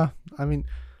 Yeah, I mean,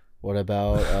 What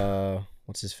about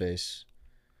what's his face?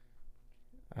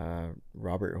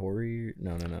 Robert Horry?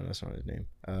 No, that's not his name.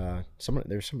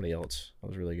 There's somebody else that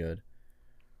was really good.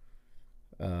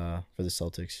 For the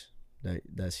Celtics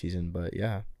that season, but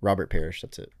yeah, Robert Parrish.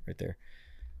 That's it right there.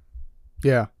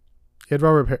 yeah, he had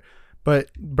Robert,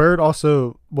 but Bird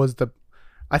also was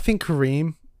I think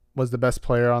Kareem was the best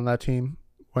player on that team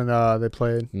when they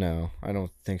played. No, I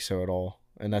don't think so at all.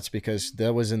 And that's because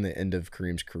that was in the end of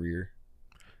Kareem's career.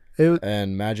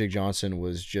 And Magic Johnson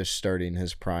was just starting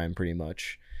his prime pretty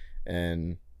much.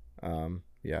 And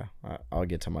yeah, I'll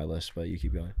get to my list, but you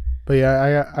keep going. But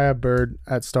yeah, I have Bird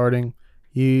at starting.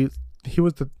 He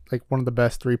was one of the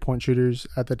best 3-point shooters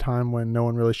at the time when no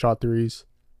one really shot threes.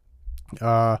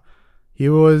 He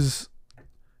was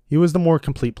the more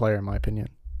complete player in my opinion.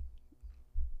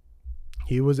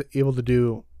 He was able to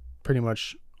do pretty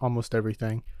much almost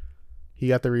everything. He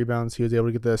got the rebounds, he was able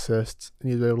to get the assists, and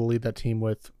he was able to lead that team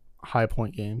with high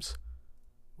point games.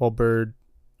 While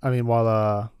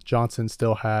Johnson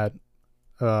still had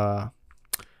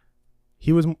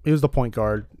he was the point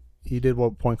guard. He did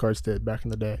what point guards did back in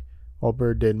the day, while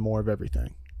Bird did more of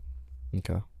everything.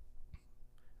 Okay.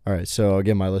 All right, so I'll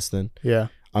get my list then. Yeah.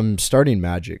 I'm starting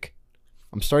Magic.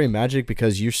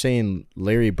 Because you're saying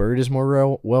Larry Bird is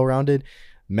more well-rounded.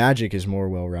 Magic is more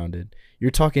well-rounded.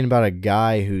 You're talking about a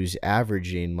guy who's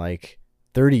averaging like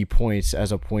 30 points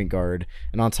as a point guard.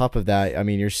 And on top of that, I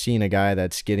mean, you're seeing a guy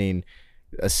that's getting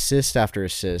assist after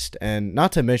assist. And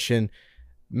not to mention,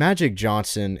 Magic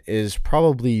Johnson is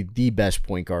probably the best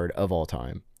point guard of all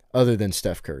time, other than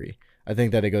Steph Curry. I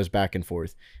think that it goes back and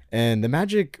forth. And the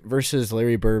Magic versus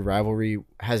Larry Bird rivalry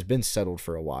has been settled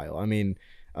for a while. I mean,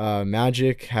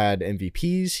 Magic had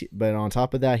MVPs, but on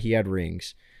top of that, he had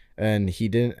rings. And he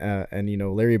didn't,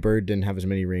 Larry Bird didn't have as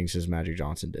many rings as Magic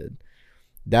Johnson did.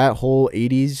 That whole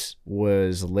 80s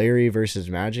was Larry versus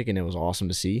Magic, and it was awesome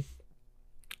to see.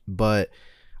 But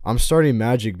I'm starting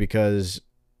Magic because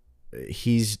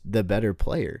he's the better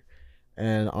player.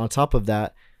 And on top of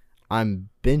that, I'm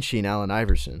benching Allen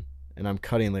Iverson, and I'm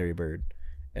cutting Larry Bird.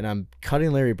 And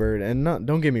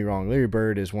don't get me wrong, Larry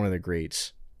Bird is one of the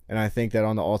greats. And I think that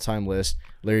on the all-time list,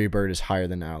 Larry Bird is higher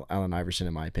than Allen Iverson,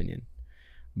 in my opinion.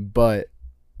 But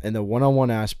in the one-on-one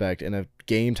aspect, in a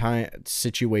game time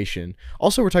situation,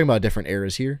 also we're talking about different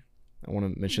eras here. I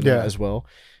want to mention that as well.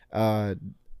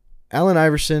 Allen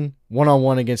Iverson,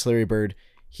 one-on-one against Larry Bird,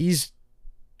 he's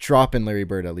dropping Larry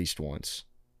Bird at least once.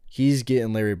 He's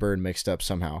getting Larry Bird mixed up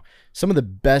somehow. Some of the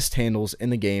best handles in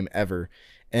the game ever.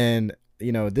 And,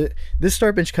 this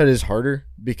start bench cut is harder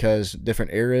because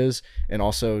different eras. And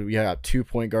also, you got 2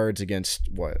 point guards against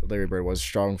what Larry Bird was,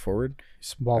 strong forward.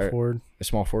 Small forward. A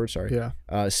small forward, sorry.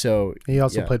 Yeah. So he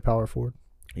also played power forward.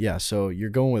 Yeah, so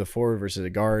you're going with a forward versus a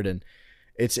guard. And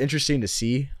it's interesting to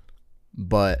see.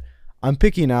 But I'm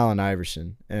picking Allen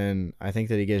Iverson. And I think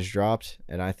that he gets dropped.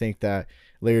 And I think that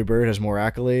Larry Bird has more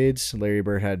accolades. Larry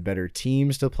Bird had better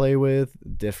teams to play with,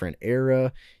 different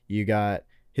era. You got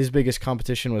his biggest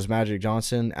competition was Magic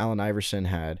Johnson. Allen Iverson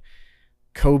had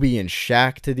Kobe and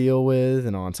Shaq to deal with,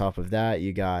 and on top of that,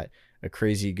 you got a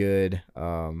crazy good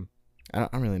I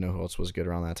don't really know who else was good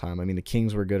around that time. I mean, the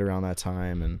Kings were good around that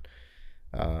time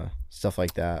and stuff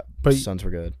like that. But the Suns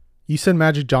were good. You said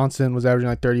Magic Johnson was averaging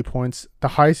like 30 points. The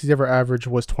highest he's ever averaged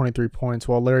was 23 points,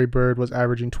 while Larry Bird was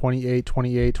averaging 28,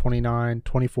 28, 29,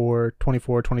 24,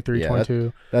 24, 23,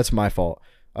 22. That's my fault.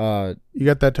 You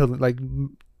got that totally, like,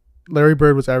 Larry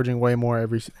Bird was averaging way more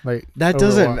every, like, that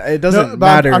overall. it doesn't No,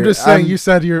 matter. I'm just saying, you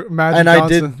said your Magic and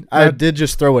Johnson. I did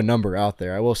just throw a number out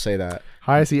there. I will say that.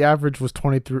 Highest he averaged was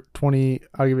 20,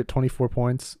 I'll give it 24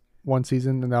 points one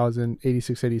season, and that was in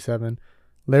 86-87.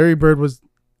 Larry Bird was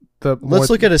Let's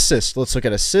look at assists. Let's look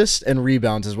at assists and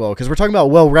rebounds as well, because we're talking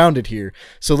about well-rounded here.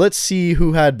 So let's see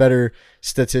who had better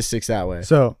statistics that way.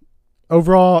 So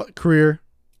overall career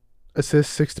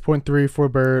assists 6.3 for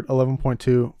Bird,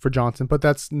 11.2 for Johnson, but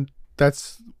that's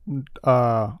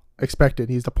expected.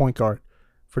 He's the point guard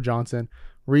for Johnson.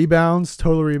 Rebounds,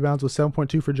 total rebounds was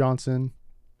 7.2 for Johnson,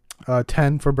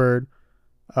 10 for Bird.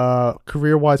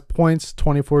 Career-wise points,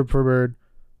 24 for Bird,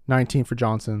 19 for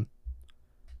Johnson.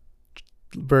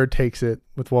 Bird takes it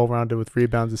with well-rounded with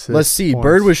rebounds, assists. Let's see. Points.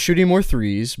 Bird was shooting more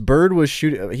threes. Bird was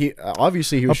shooting. He was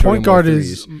shooting more threes. A point guard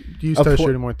is used to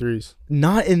shooting more threes.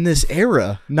 Not in this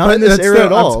era. Not in this era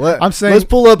at all. I'm saying, let's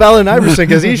pull up Allen Iverson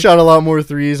because he shot a lot more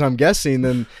threes, I'm guessing,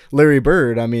 than Larry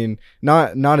Bird. I mean,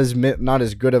 not as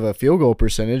good of a field goal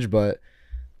percentage, but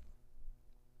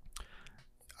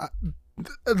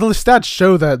the stats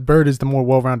show that Bird is the more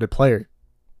well-rounded player.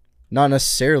 Not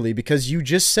necessarily, because you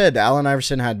just said Allen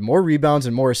Iverson had more rebounds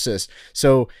and more assists.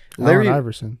 So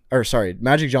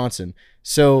Magic Johnson.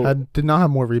 So did not have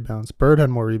more rebounds. Bird had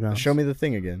more rebounds. Show me the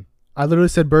thing again. I literally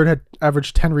said Bird had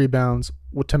averaged 10 rebounds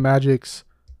to Magic's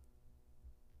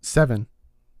 7.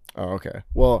 Oh, okay.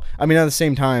 Well, I mean, at the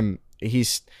same time,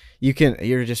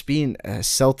 you're just being a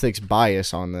Celtics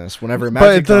bias on this. Whenever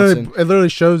Magic Johnson, it literally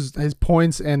shows his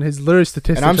points and his literally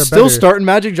statistics. And I'm are still better. starting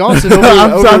Magic Johnson over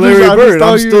Larry Bird.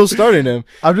 I'm still starting him.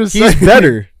 He's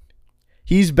better.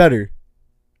 He's better.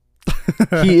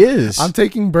 He is. I'm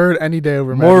taking Bird any day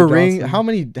over more Magic ring. Johnson.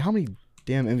 How many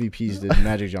damn MVPs did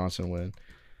Magic Johnson win?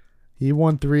 He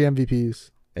won 3 MVPs,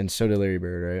 and so did Larry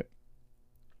Bird, right?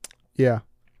 Yeah.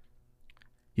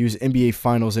 He was NBA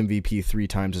Finals MVP 3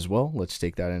 times as well. Let's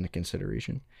take that into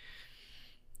consideration.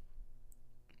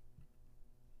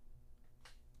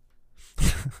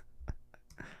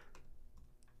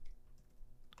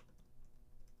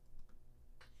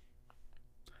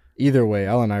 Either way,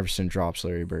 Allen Iverson drops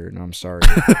Larry Bird, and I'm sorry.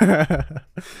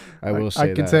 I will say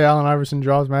that. I could say Allen Iverson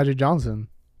drops Magic Johnson.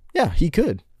 Yeah, he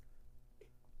could.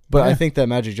 But I think that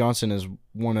Magic Johnson is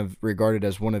regarded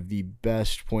as one of the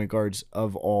best point guards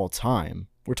of all time.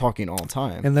 We're talking all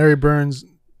time. And Larry Bird's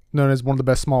known as one of the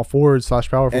best small forwards / power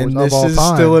forwards of all time. And this is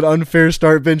still an unfair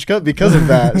start bench cut because of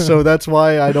that. So that's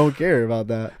why I don't care about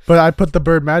that. But I put the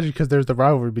Bird Magic because there's the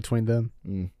rivalry between them.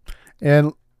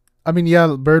 And, I mean,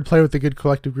 yeah, Bird played with a good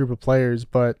collective group of players,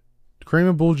 but Kareem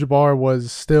Abdul-Jabbar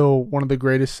was still one of the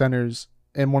greatest centers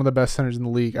and one of the best centers in the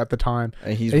league at the time.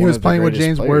 And he was playing with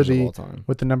James Worthy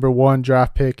with the #1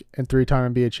 draft pick and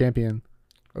 3-time NBA champion.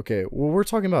 Okay, well, we're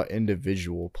talking about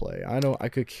individual play. I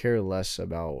could care less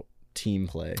about team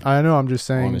play. I know. I'm just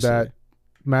saying that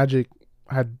Magic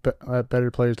had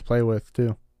better players to play with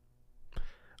too.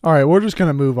 All right, we're just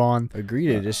gonna move on. Agree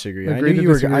to disagree. I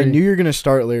knew you were gonna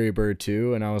start Larry Bird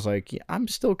too, and I was like, yeah, I'm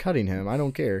still cutting him. I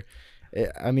don't care.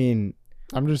 I mean,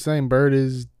 I'm just saying Bird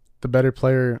is the better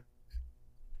player.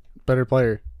 Better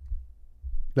player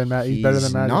than Matt. He's better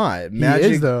than Magic. Not Magic.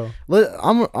 He is though.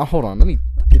 Hold on. Let me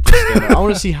get this down. I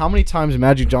want to see how many times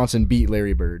Magic Johnson beat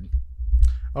Larry Bird.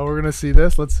 Oh, we're gonna see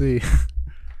this. Let's see.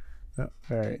 All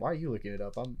right. Why are you looking it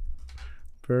up?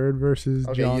 Bird versus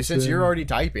Johnson. Since you're already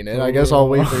typing it, I guess I'll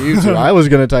wait for you to. I was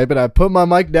gonna type it. I put my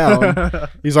mic down.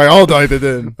 He's like, I'll type it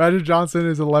then. Magic Johnson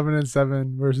is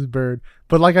 11-7 versus Bird,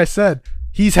 but like I said,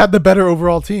 he's had the better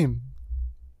overall team.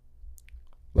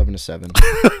 11-7.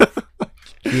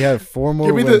 He had 4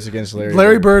 more wins against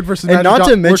Larry Bird versus Magic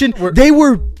Johnson. And not to mention,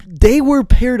 they were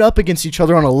paired up against each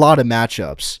other on a lot of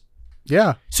matchups.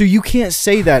 Yeah. So you can't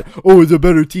say that, oh, it's a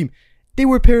better team. They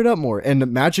were paired up more, and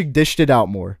Magic dished it out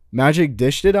more. And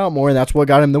that's what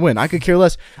got him the win. I could care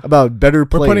less about better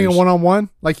players. We're putting a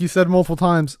one-on-one, like you said multiple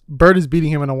times. Bird is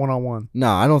beating him in a one-on-one.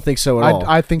 No, I don't think so at all.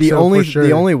 I think for sure.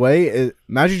 The only way is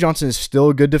Magic Johnson is still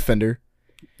a good defender.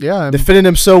 Yeah, defended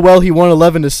him so well, he won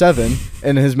 11-7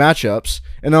 in his matchups.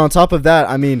 And on top of that,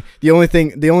 I mean, the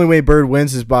only way Bird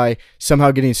wins is by somehow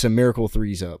getting some miracle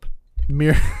threes up.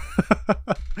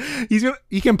 He's a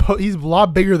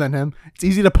lot bigger than him. It's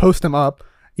easy to post him up.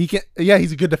 He's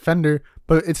a good defender,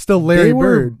 but it's still Larry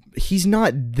Bird. He's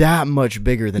not that much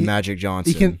bigger than Magic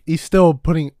Johnson. He's still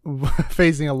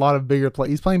facing a lot of bigger play.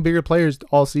 He's playing bigger players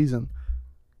all season.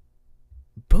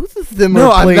 Both of them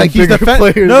are playing bigger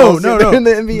players. No, in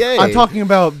the NBA. I'm talking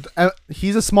about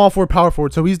he's a small forward, power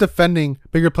forward, so he's defending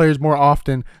bigger players more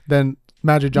often than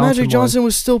Magic Johnson. Magic Johnson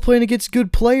was still playing against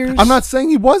good players. I'm not saying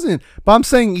he wasn't, but I'm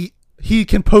saying he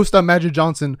can post on Magic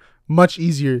Johnson much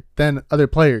easier than other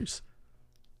players.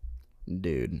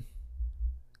 Dude.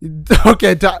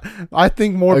 Okay, I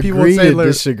think more people would say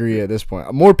disagree at this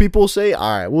point. More people say,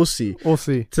 all right, we'll see. We'll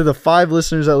see. To the 5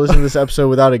 listeners that listen to this episode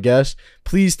without a guess,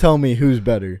 please tell me who's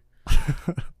better.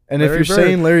 And if you're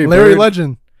saying Larry Bird,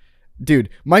 Legend. Dude,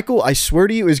 Michael, I swear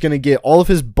to you, is going to get all of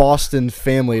his Boston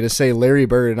family to say Larry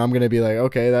Bird, and I'm going to be like,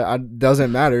 okay, that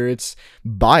doesn't matter. It's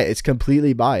bias. It's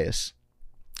completely bias.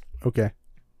 Okay.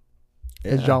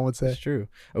 Yeah, as John would say. It's true.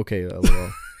 Okay,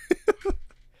 well.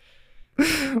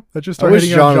 Let's just I start wish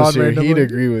hitting John on was John here. randomly. He'd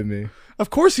agree with me.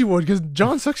 Of course he would, because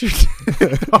John sucks your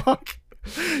dog.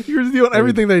 You're doing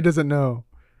everything that he doesn't know.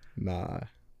 Nah.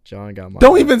 John got my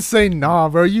Don't back. even say nah,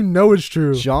 bro. You know it's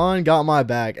true. John got my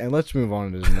back, and let's move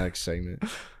on to the next segment. All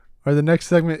right, the next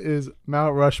segment is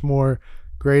Mount Rushmore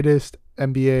greatest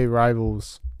NBA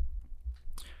rivals.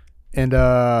 And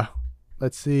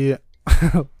let's see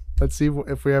let's see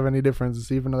if we have any difference. Let's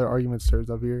see if another argument stirs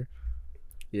up here.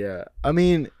 Yeah. I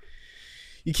mean,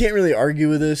 you can't really argue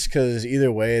with this because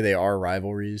either way they are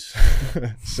rivalries.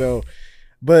 So,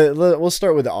 but we'll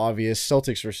start with the obvious: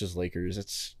 Celtics versus Lakers.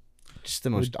 It's just the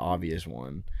most obvious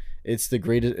one. It's the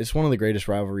greatest. It's one of the greatest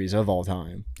rivalries of all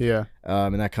time. Yeah.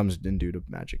 And that comes in due to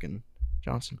Magic and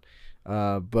Johnson.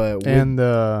 But and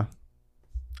the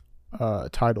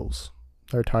titles,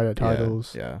 their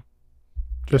titles. Yeah.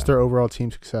 Just their overall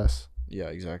team success. Yeah,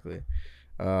 exactly.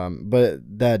 But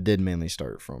that did mainly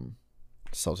start from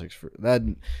Celtics.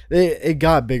 It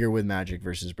got bigger with Magic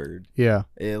versus Bird. Yeah.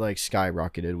 It like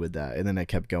skyrocketed with that, and then it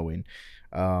kept going.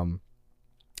 And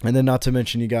then not to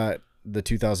mention you got the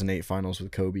 2008 finals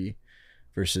with Kobe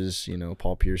versus,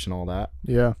 Paul Pierce and all that.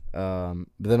 Yeah. But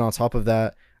then on top of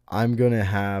that, I'm going to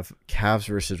have Cavs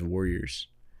versus Warriors.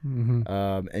 Mm-hmm.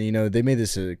 And, they made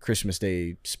this a Christmas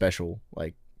Day special,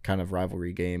 like, kind of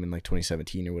rivalry game in like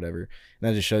 2017 or whatever. And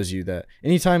that just shows you that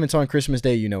anytime it's on Christmas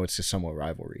Day, it's a somewhat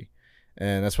rivalry.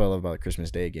 And that's what I love about Christmas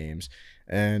Day games.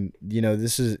 And,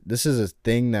 this is a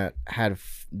thing that had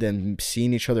them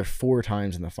seen each other 4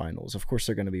 times in the finals. Of course,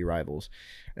 they're going to be rivals.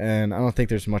 And I don't think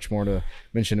there's much more to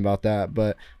mention about that.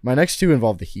 But my next 2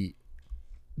 involve the Heat.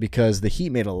 Because the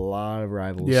Heat made a lot of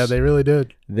rivals. Yeah, they really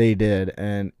did. They did.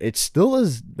 And it still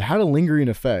has had a lingering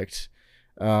effect.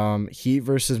 Heat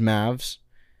versus Mavs.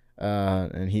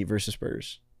 And Heat versus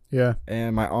Spurs. Yeah.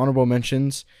 And my honorable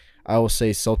mentions, I will say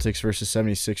Celtics versus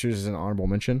 76ers is an honorable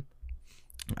mention.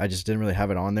 I just didn't really have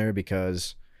it on there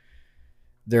because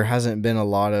there hasn't been a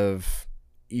lot of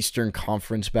Eastern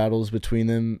Conference battles between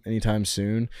them anytime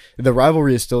soon. The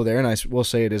rivalry is still there, and I will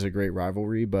say it is a great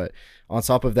rivalry. But on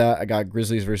top of that, I got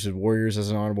Grizzlies versus Warriors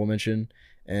as an honorable mention,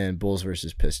 and Bulls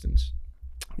versus Pistons.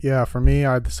 Yeah, for me,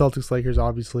 I have the Celtics, Lakers,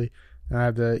 obviously. And I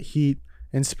have the Heat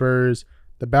and Spurs,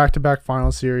 the back-to-back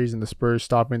final series, and the Spurs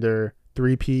stopping their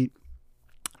three-peat.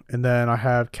 And then I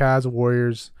have Cavs,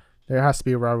 Warriors. There has to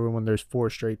be a rivalry when there's 4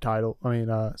 straight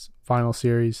final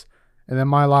series. And then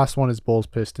my last one is Bulls,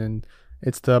 Pistons.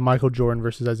 It's the Michael Jordan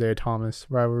versus Isaiah Thomas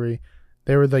rivalry.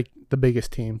 They were like the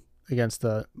biggest team against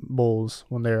the Bulls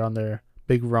when they were on their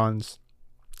big runs.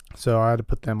 So I had to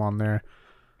put them on there.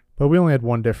 But we only had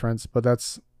one difference, but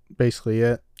that's basically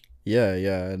it. Yeah,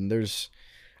 and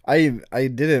I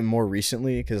did it more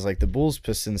recently because like the Bulls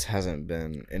Pistons hasn't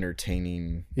been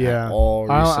entertaining at all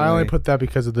recently. I only put that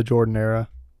because of the Jordan era.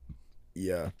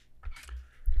 Yeah,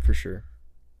 for sure.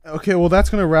 Okay, well,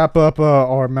 that's going to wrap up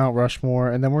our Mount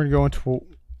Rushmore, and then we're going to go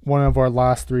into one of our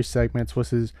last 3 segments,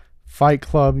 which is Fight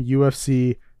Club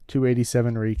UFC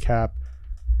 287 recap.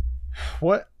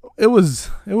 It was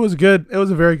good. It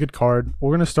was a very good card. We're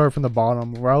going to start from the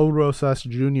bottom. Raul Rosas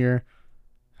Jr.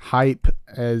 hype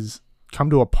has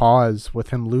come to a pause with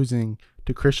him losing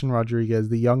to Christian Rodriguez,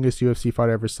 the youngest UFC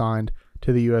fighter ever signed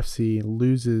to the UFC,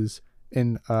 loses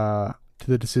to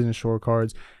the decision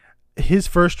scorecards. His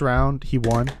first round, he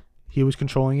won. He was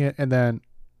controlling it, and then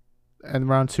in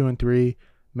round 2 and 3,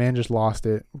 man just lost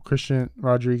it. Christian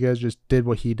Rodriguez just did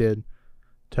what he did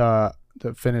to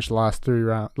finish the last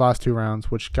 2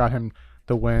 rounds, which got him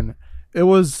the win. It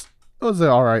was an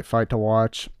all right fight to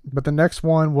watch. But the next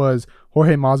one was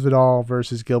Jorge Masvidal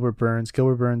versus Gilbert Burns.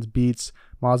 Gilbert Burns beats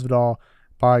Masvidal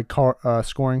by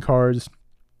scoring cards,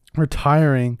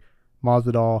 retiring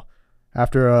Masvidal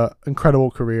after an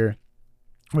incredible career.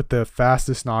 with the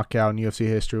fastest knockout in UFC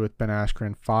history with Ben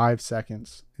Askren, 5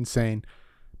 seconds. Insane.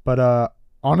 But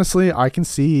honestly, I can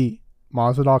see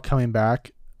Masvidal coming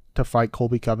back to fight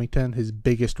Colby Covington, his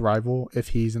biggest rival, if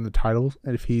he's in the title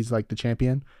and if he's like the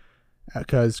champion.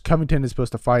 Because Covington is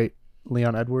supposed to fight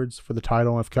Leon Edwards for the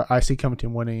title. If I see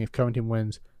Covington winning, if Covington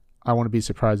wins, I wouldn't be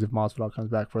surprised if Masvidal comes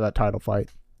back for that title fight.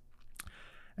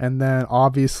 And then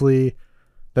obviously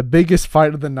the biggest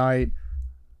fight of the night.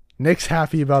 Nick's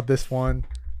happy about this one.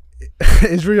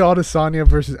 Israel Adesanya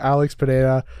versus Alex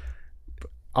Pereira.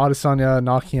 Adesanya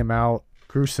knocking him out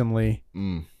gruesomely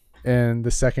in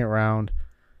the second round.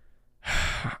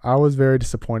 I was very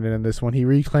disappointed in this one. He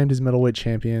reclaimed his middleweight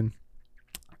champion.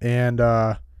 And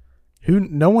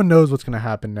no one knows what's going to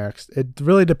happen next. It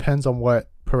really depends on what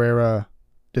Pereira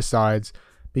decides,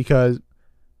 because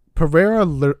Pereira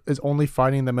is only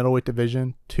fighting the middleweight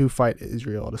division to fight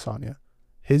Israel Adesanya.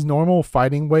 His normal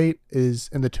fighting weight is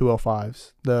in the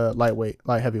 205s, the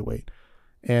light heavyweight.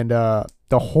 And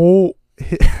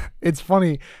it's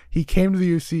funny, he came to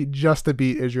the UFC just to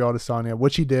beat Israel Adesanya,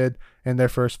 which he did in their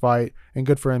first fight, and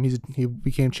good for him. He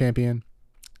became champion.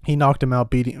 He knocked him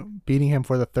out, beating him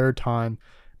for the third time,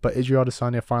 but Israel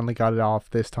Adesanya finally got it off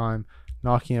this time,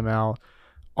 knocking him out.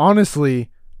 Honestly,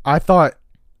 I thought,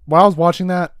 while I was watching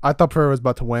that, I thought Pereira was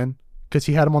about to win because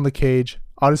he had him on the cage.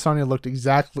 Adesanya looked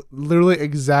literally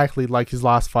exactly like his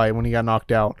last fight when he got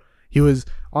knocked out. He was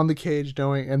on the cage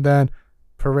and then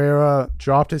Pereira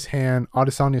dropped his hand.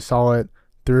 Adesanya saw it,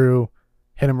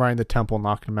 hit him right in the temple,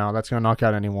 knocked him out. That's going to knock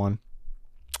out anyone.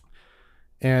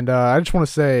 And I just want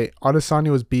to say, Adesanya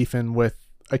was beefing with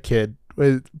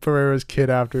Pereira's kid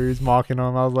after he was mocking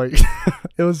him. I was like,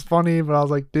 it was funny, but I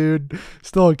was like, dude,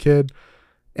 still a kid.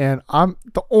 And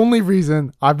the only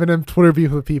reason I've been in Twitter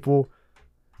beef with people,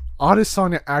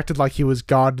 Adesanya acted like he was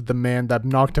God, the man that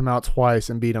knocked him out twice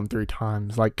and beat him 3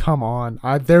 times. Like, come on.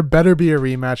 There better be a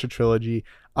rematch, a trilogy.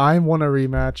 I want a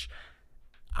rematch.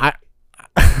 I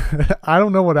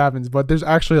don't know what happens, but there's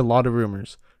actually a lot of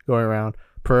rumors going around.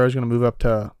 Pereira's going to move up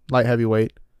to light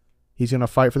heavyweight. He's going to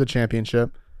fight for the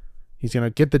championship. He's going to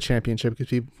get the championship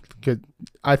because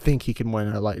I think he can win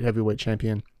a light heavyweight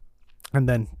champion. And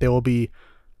then there will be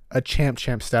a champ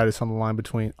status on the line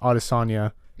between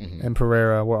Adesanya and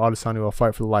Pereira, where Adesanya will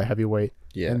fight for the light heavyweight.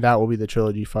 Yeah. And that will be the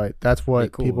trilogy fight. That's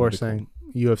what people are saying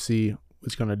UFC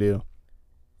was going to do.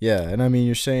 Yeah, and I mean,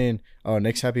 you're saying, oh,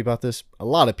 Nick's happy about this. A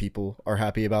lot of people are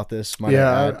happy about this. I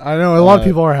know a lot of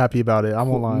people are happy about it. I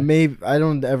won't lie. Maybe I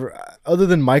don't ever, other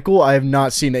than Michael, I have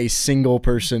not seen a single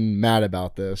person mad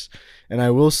about this. And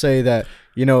I will say that,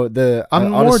 the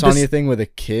Adesanya thing with a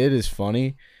kid is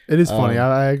funny. It is funny.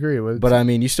 I agree with. But I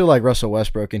mean, you still like Russell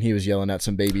Westbrook, and he was yelling at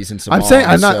some babies and some. I'm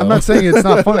not saying it's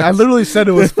not funny. I literally said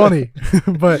it was funny,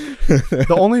 but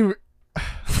the only.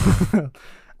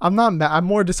 I'm not mad. I'm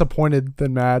more disappointed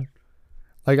than mad.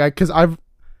 It's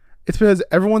because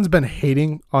everyone's been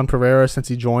hating on Pereira since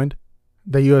he joined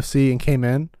the UFC and came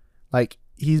in. Like,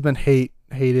 he's been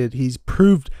hated.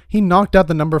 He knocked out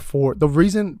the number 4. The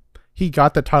reason he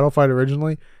got the title fight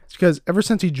originally is because ever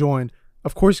since he joined,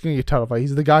 of course he's going to get a title fight.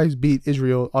 He's the guy who's beat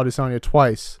Israel Adesanya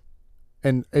twice,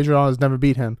 and Israel has never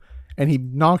beat him. And he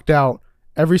knocked out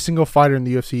every single fighter in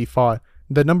the UFC he fought.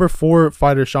 The number 4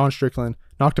 fighter, Sean Strickland,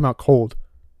 knocked him out cold.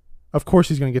 Of course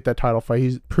he's going to get that title fight.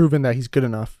 He's proven that he's good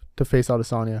enough to face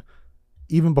Adesanya.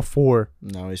 Even before.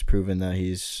 No, he's proven that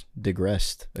he's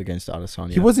digressed against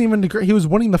Adesanya. He wasn't even digressed. He was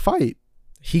winning the fight.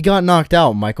 He got knocked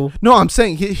out, Michael. No, I'm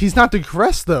saying he's not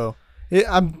digressed, though.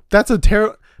 That's a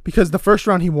terrible... Because the first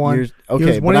round he won.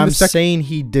 Okay, but I'm saying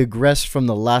he digressed from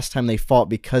the last time they fought,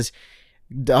 because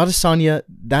Adesanya,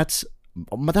 that's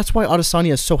why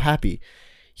Adesanya is so happy.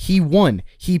 He won.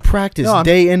 He practiced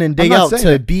day in and day out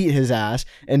to beat his ass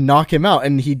and knock him out,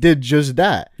 and he did just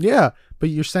that. Yeah, but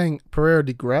you're saying Pereira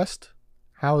digressed?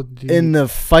 In the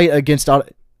fight against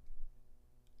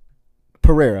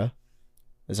Pereira,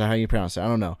 is that how you pronounce it? I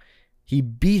don't know. He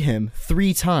beat him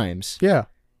 3 times. Yeah.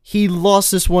 He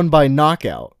lost this one by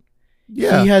knockout.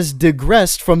 Yeah. He has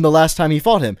digressed from the last time he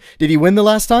fought him. Did he win the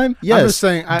last time? Yes. I'm just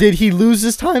saying, did he lose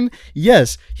this time?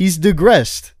 Yes. He's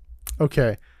digressed.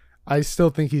 Okay. I still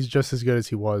think he's just as good as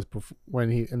he was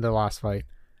in the last fight.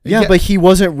 Yeah, but he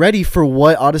wasn't ready for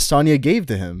what Adesanya gave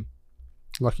to him.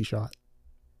 Lucky shot.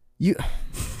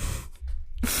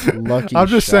 Lucky I'm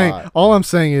just saying, all I'm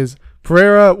saying is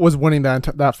Pereira was winning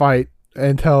that fight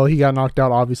until he got knocked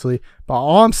out, obviously. But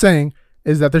all I'm saying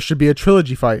is that there should be a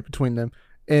trilogy fight between them.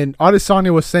 And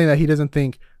Adesanya was saying that he doesn't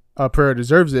think Pereira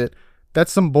deserves it.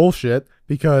 That's some bullshit,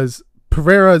 because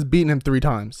Pereira has beaten him 3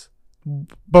 times.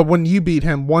 But when you beat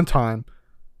him 1 time,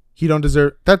 you don't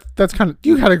deserve... That's kind of...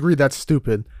 You gotta agree that's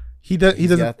stupid. He does. He He's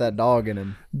doesn't. got that dog in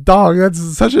him. Dog, that's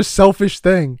such a selfish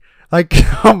thing. Like,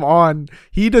 come on.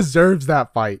 He deserves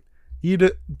that fight.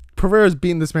 Pereira's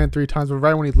beaten this man 3 times, but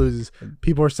right when he loses,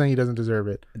 people are saying he doesn't deserve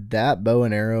it. That bow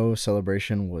and arrow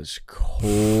celebration was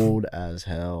cold as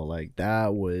hell. Like,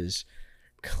 that was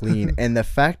clean. And the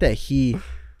fact that he,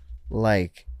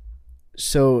 like,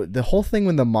 so the whole thing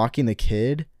when the mocking the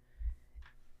kid,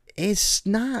 it's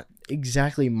not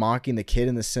exactly mocking the kid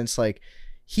in the sense, like,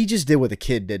 he just did what the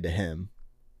kid did to him.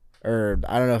 Or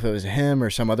I don't know if it was him or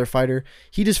some other fighter.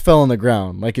 He just fell on the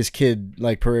ground like his kid,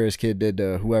 like Pereira's kid did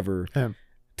to whoever.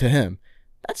 To him.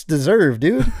 That's deserved,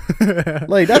 dude.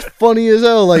 Like, that's funny as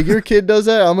hell. Like, your kid does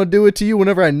that, I'm gonna do it to you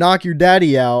whenever I knock your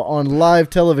daddy out on live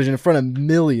television in front of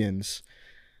millions.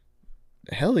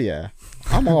 Hell yeah.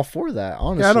 I'm all for that,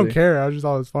 honestly. Yeah, I don't care. I just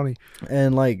thought it was funny.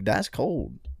 And, like, that's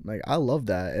cold. Like, I love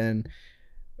that. And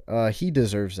he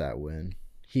deserves that win.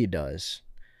 He does.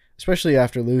 Especially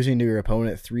after losing to your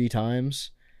opponent 3 times.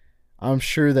 I'm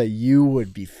sure that you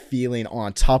would be feeling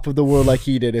on top of the world like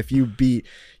he did if you beat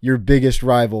your biggest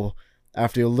rival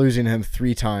after losing him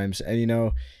 3 times. And, you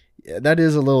know, that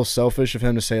is a little selfish of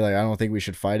him to say, like, I don't think we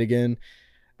should fight again.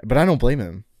 But I don't blame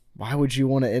him. Why would you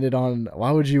want to end it on, why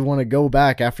would you want to go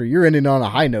back after you're ending on a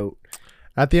high note?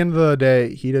 At the end of the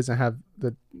day, he doesn't have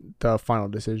the final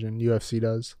decision. UFC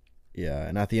does. Yeah,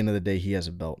 and at the end of the day, he has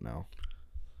a belt now.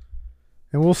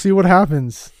 And we'll see what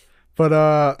happens.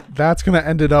 But that's going to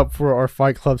end it up for our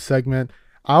Fight Club segment.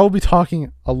 I will be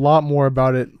talking a lot more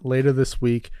about it later this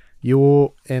week. You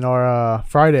will, in our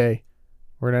Friday,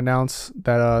 we're going to announce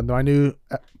that my new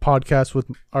podcast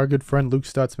with our good friend Luke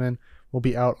Stutzman will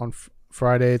be out on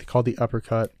Friday called The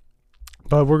Uppercut.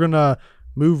 But we're going to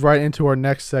move right into our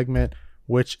next segment,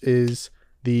 which is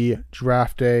the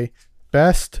Draft Day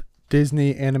Best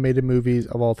Disney Animated Movies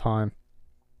of All Time.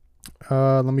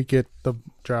 Let me get the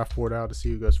draft board out to see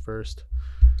who goes first.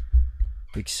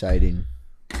 Exciting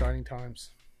Times.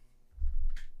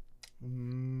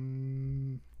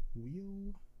 Wheel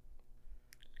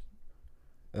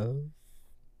of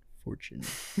Fortune.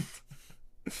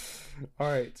 All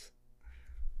right.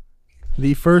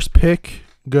 The first pick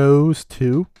goes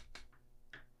to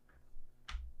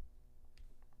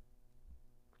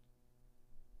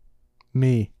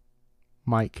me,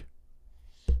 Mike.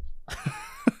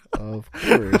 Of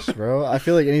course, bro. I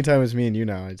feel like anytime it's me and you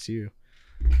now, it's you.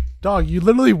 Dog, you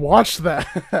literally watched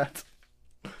that.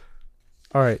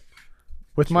 All right.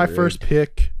 With my first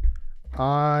pick,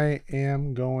 I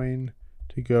am going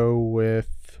to go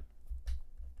with...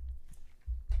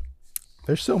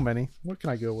 There's so many. What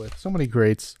can I go with? So many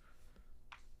greats.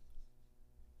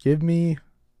 Give me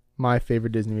my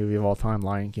favorite Disney movie of all time,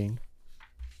 Lion King.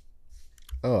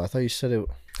 Oh, I thought you said it.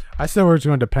 I said where it's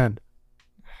going to depend.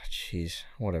 Jeez,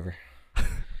 whatever.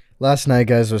 Last night,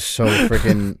 guys, was so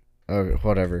freaking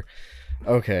whatever.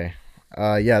 Okay,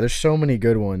 yeah, there's so many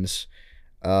good ones,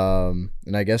 and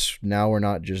I guess now we're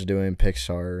not just doing Pixar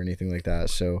or anything like that.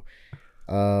 So,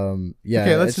 yeah.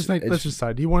 Okay, let's just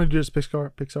decide. Do you want to do just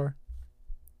Pixar?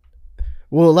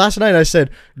 Well, last night I said,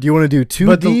 "Do you want to do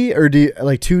 2D or do you,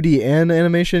 like 2D and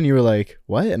animation?" You were like,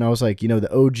 "What?" And I was like, "You know,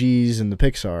 the OGs and the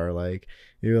Pixar, like."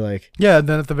 You were like, yeah. And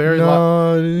then at the very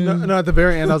no, at the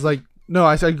very end, I was like, no.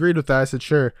 I agreed with that. I said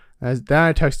sure. And then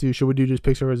I texted you, should we do just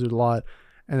Pixar? Because there's a lot.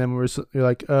 And then you're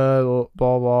like, blah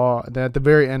blah. And then at the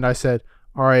very end, I said,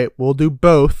 all right, we'll do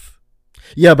both.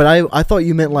 Yeah, but I thought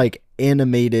you meant like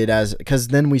animated as, because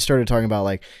then we started talking about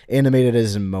like animated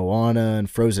as in Moana and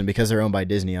Frozen because they're owned by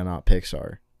Disney and not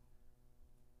Pixar.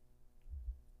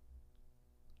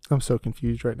 I'm so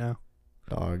confused right now.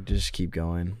 Dog, just keep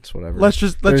going. It's whatever.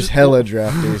 There's hella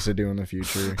draft days to do in the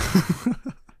future.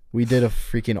 We did a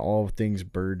freaking all things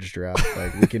birds draft.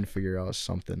 Like, we can figure out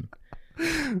something.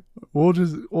 We'll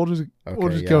just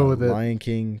go with it. Lion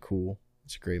King, cool.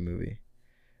 It's a great movie.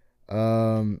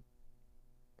 Well,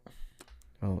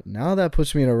 now that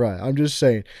puts me in a rut. I'm just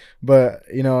saying, but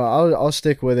you know, I'll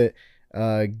stick with it.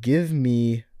 Give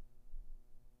me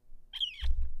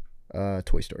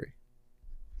Toy Story.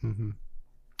 Mm-hmm.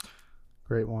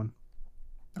 Great one.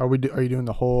 Are you doing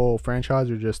the whole franchise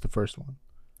or just the first one?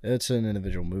 It's an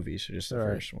individual movie, so just the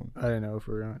first one. I didn't know if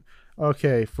we were going.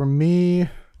 Okay, for me,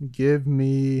 give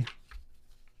me.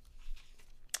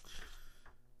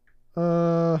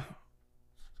 I'm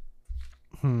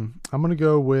gonna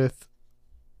go with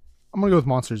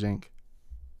Monsters Inc.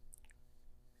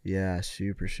 Yeah,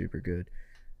 super good.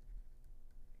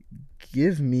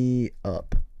 Give me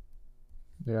Up.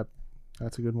 Yep,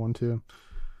 that's a good one too.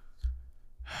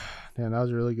 Damn, that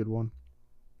was a really good one.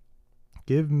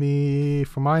 Give me,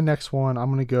 for my next one, I'm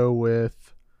gonna go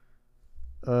with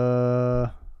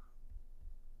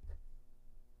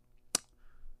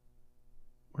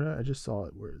I just saw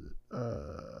it. Where is it?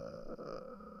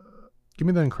 Give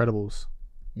me The Incredibles.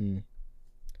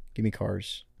 Give me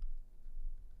Cars.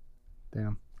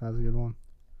 Damn, that was a good one.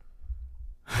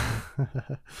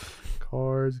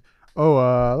 Cars.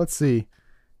 Oh, let's see.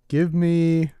 Give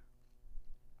me.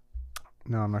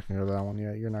 No, I'm not gonna go to that one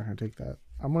yet. You're not gonna take that.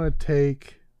 I'm gonna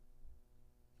take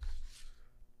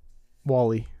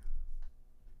Wall-E.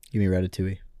 Give me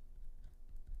Ratatouille.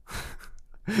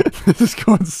 This is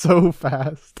going so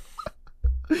fast.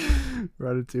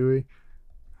 Ratatouille.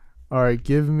 All right,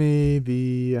 give me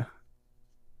the.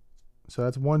 So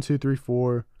that's 1, 2, 3,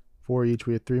 4 each.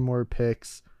 We have 3 more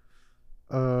picks.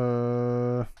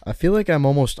 I feel like I'm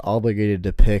almost obligated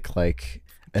to pick like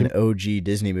an OG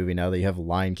Disney movie now that you have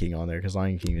Lion King on there, because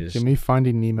Lion King is give me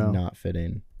Finding Nemo. not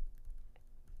fitting.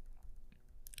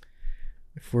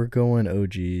 If we're going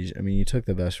OGs, I mean, you took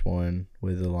the best one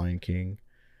with the Lion King.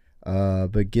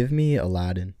 But give me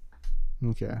Aladdin.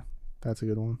 Okay, that's a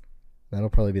good one. That'll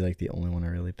probably be like the only one I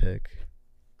really pick.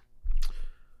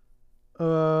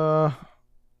 So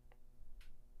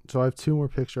I have 2 more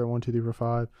picks. 1, 2, 3, 4,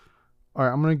 5. All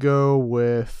right, I'm gonna go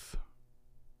with.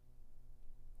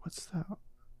 What's that?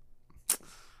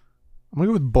 I'm gonna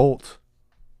go with Bolt.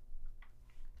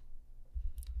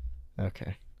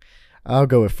 Okay, I'll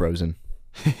go with Frozen.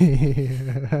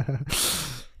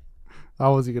 I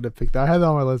wasn't gonna pick that. I had that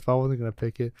on my list, but I wasn't gonna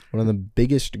pick it. One of the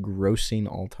biggest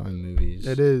grossing all-time movies.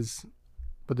 It is,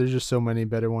 but there's just so many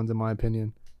better ones in my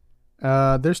opinion.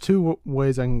 There's 2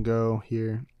 ways I can go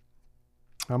here.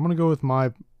 I'm gonna go with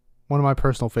one of my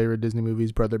personal favorite Disney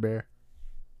movies, Brother Bear.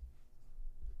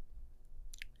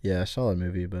 Yeah, solid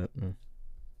movie, but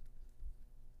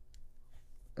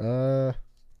how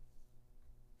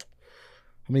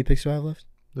many picks do I have left?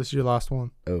 This is your last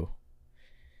one. Oh,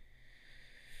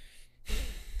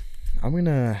 I'm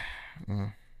gonna.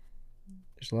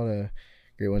 There's a lot of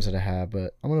great ones that I have,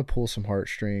 but I'm gonna pull some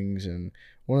heartstrings, and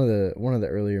one of the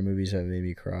earlier movies that made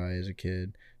me cry as a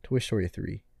kid, Toy Story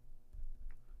 3.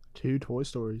 2 Toy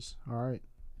Stories. All right.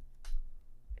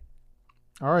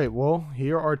 All right. Well,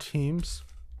 here are teams.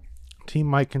 Team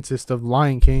might consist of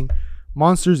Lion King,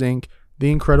 Monsters Inc.,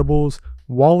 The Incredibles,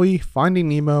 Wall-E, Finding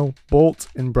Nemo, Bolt,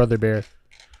 and Brother Bear.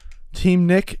 Team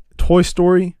Nick, Toy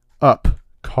Story, Up,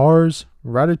 Cars,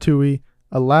 Ratatouille,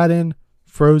 Aladdin,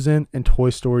 Frozen, and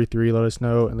Toy Story 3. Let us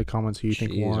know in the comments who you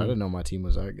think won. I didn't know my team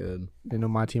was that good. Didn't know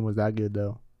my team was that good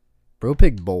though. Bro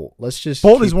picked Bolt. Let's just.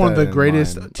 Bolt is one of the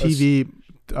greatest TV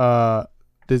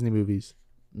Disney movies.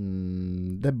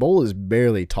 That Bolt is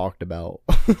barely talked about.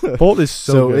 Bolt is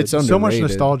so good. It's underrated. So much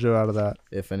nostalgia out of that.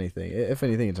 If anything,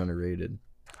 it's underrated.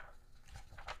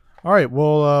 All right,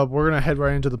 well, we're gonna head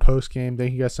right into the post game.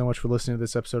 Thank you guys so much for listening to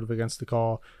this episode of Against the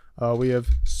Call. We have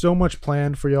so much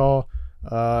planned for y'all.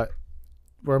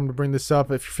 Where I'm gonna bring this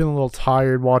up. If you're feeling a little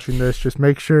tired watching this, just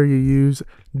make sure you use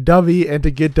Dovey, and to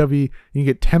get Dovey, you can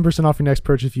get 10% off your next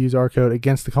purchase if you use our code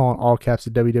Against the Call in all caps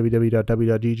at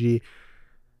www.w.gg.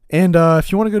 And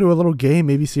if you want to go to a little game,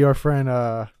 maybe see our friend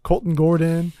Colton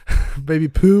Gordon, Baby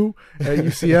Pooh at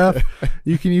UCF,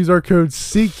 you can use our code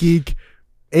SeatGeek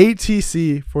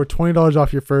ATC for $20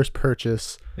 off your first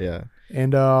purchase. Yeah.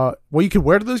 And what you could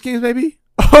wear to those games, maybe?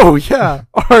 Oh, yeah.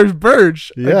 Our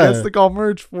merch. Yeah. Against the Call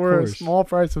merch for a small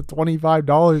price of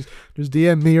 $25. Just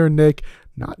DM me or Nick,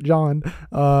 not John,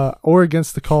 or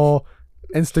Against the Call,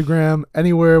 Instagram,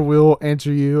 anywhere. We'll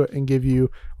answer you and give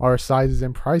you our sizes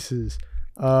and prices.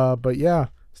 But yeah,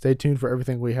 stay tuned for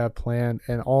everything we have planned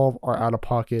and all of our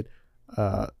out-of-pocket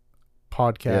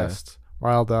podcasts. Yeah.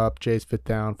 Riled Up, Jay's Fit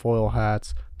Down, Foil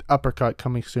Hats, the Uppercut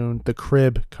coming soon, the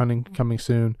Crib coming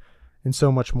soon, and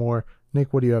so much more.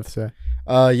 Nick, what do you have to say?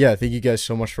 Yeah, thank you guys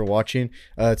so much for watching.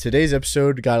 Today's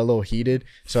episode got a little heated,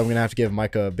 so I'm going to have to give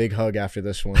Micah a big hug after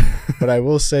this one. But I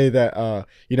will say that,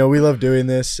 we love doing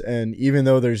this, and even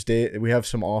though we have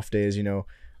some off days,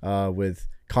 with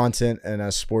content, and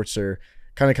as sports are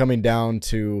kind of coming down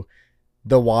to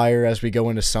the wire as we go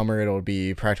into summer, it'll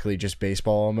be practically just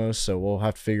baseball almost, so we'll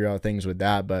have to figure out things with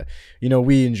that. But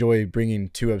we enjoy bringing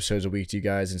 2 episodes a week to you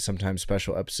guys, and sometimes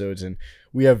special episodes, and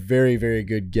we have very, very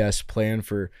good guests planned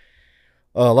for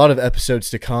a lot of episodes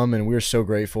to come, and we're so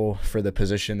grateful for the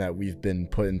position that we've been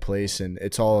put in place, and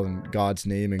it's all in God's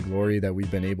name and glory that we've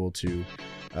been able to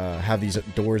have these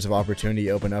doors of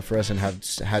opportunity open up for us and have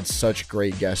had such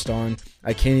great guests on.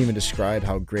 I can't even describe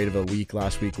how great of a week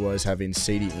last week was, having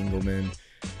Sadie Engelman,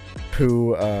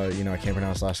 Pooh, I can't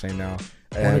pronounce his last name now.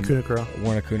 Warner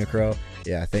Kunakro.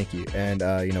 Yeah, thank you. And,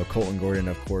 Colton Gordon,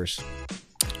 of course.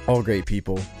 All great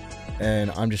people.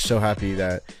 And I'm just so happy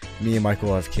that me and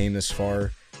Michael have came this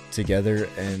far together,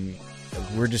 and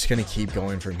we're just going to keep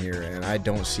going from here, and I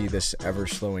don't see this ever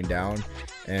slowing down,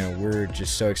 and we're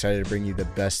just so excited to bring you the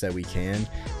best that we can.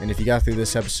 And if you got through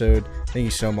this episode, thank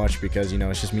you so much, because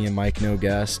it's just me and Mike, no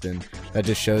guest, and that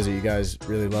just shows that you guys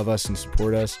really love us and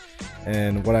support us.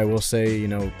 And what I will say,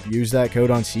 use that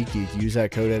code on SeatGeek, use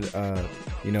that code at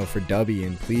for Dubby,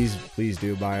 and please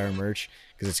do buy our merch,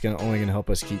 because it's only gonna help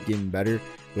us keep getting better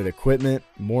with equipment,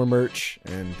 more merch,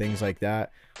 and things like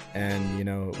that. And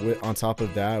on top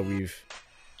of that, we've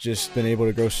just been able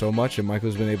to grow so much, and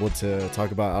Michael's been able to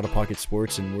talk about out-of-pocket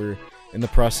sports, and we're in the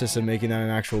process of making that an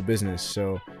actual business.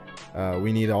 So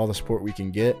we need all the support we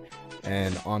can get.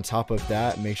 And on top of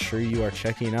that, make sure you are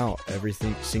checking out every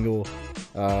single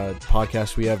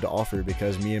podcast we have to offer,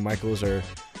 because me and Michael's are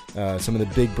some of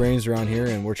the big brains around here,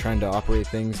 and we're trying to operate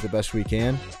things the best we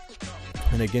can.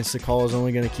 And Against the Call is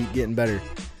only going to keep getting better.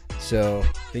 So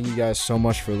thank you guys so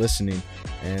much for listening,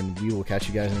 and we will catch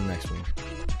you guys in the next one.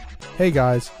 Hey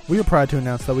guys, we are proud to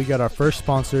announce that we got our first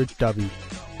sponsor, Dubby.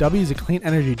 Dubby is a clean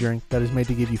energy drink that is made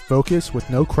to give you focus with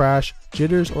no crash,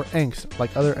 jitters, or angst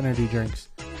like other energy drinks.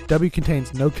 Dubby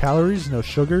contains no calories, no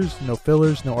sugars, no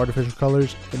fillers, no artificial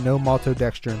colors, and no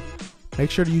maltodextrin. Make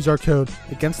sure to use our code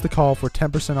Against the Call for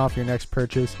 10% off your next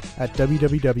purchase at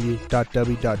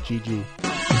www.dubby.gg.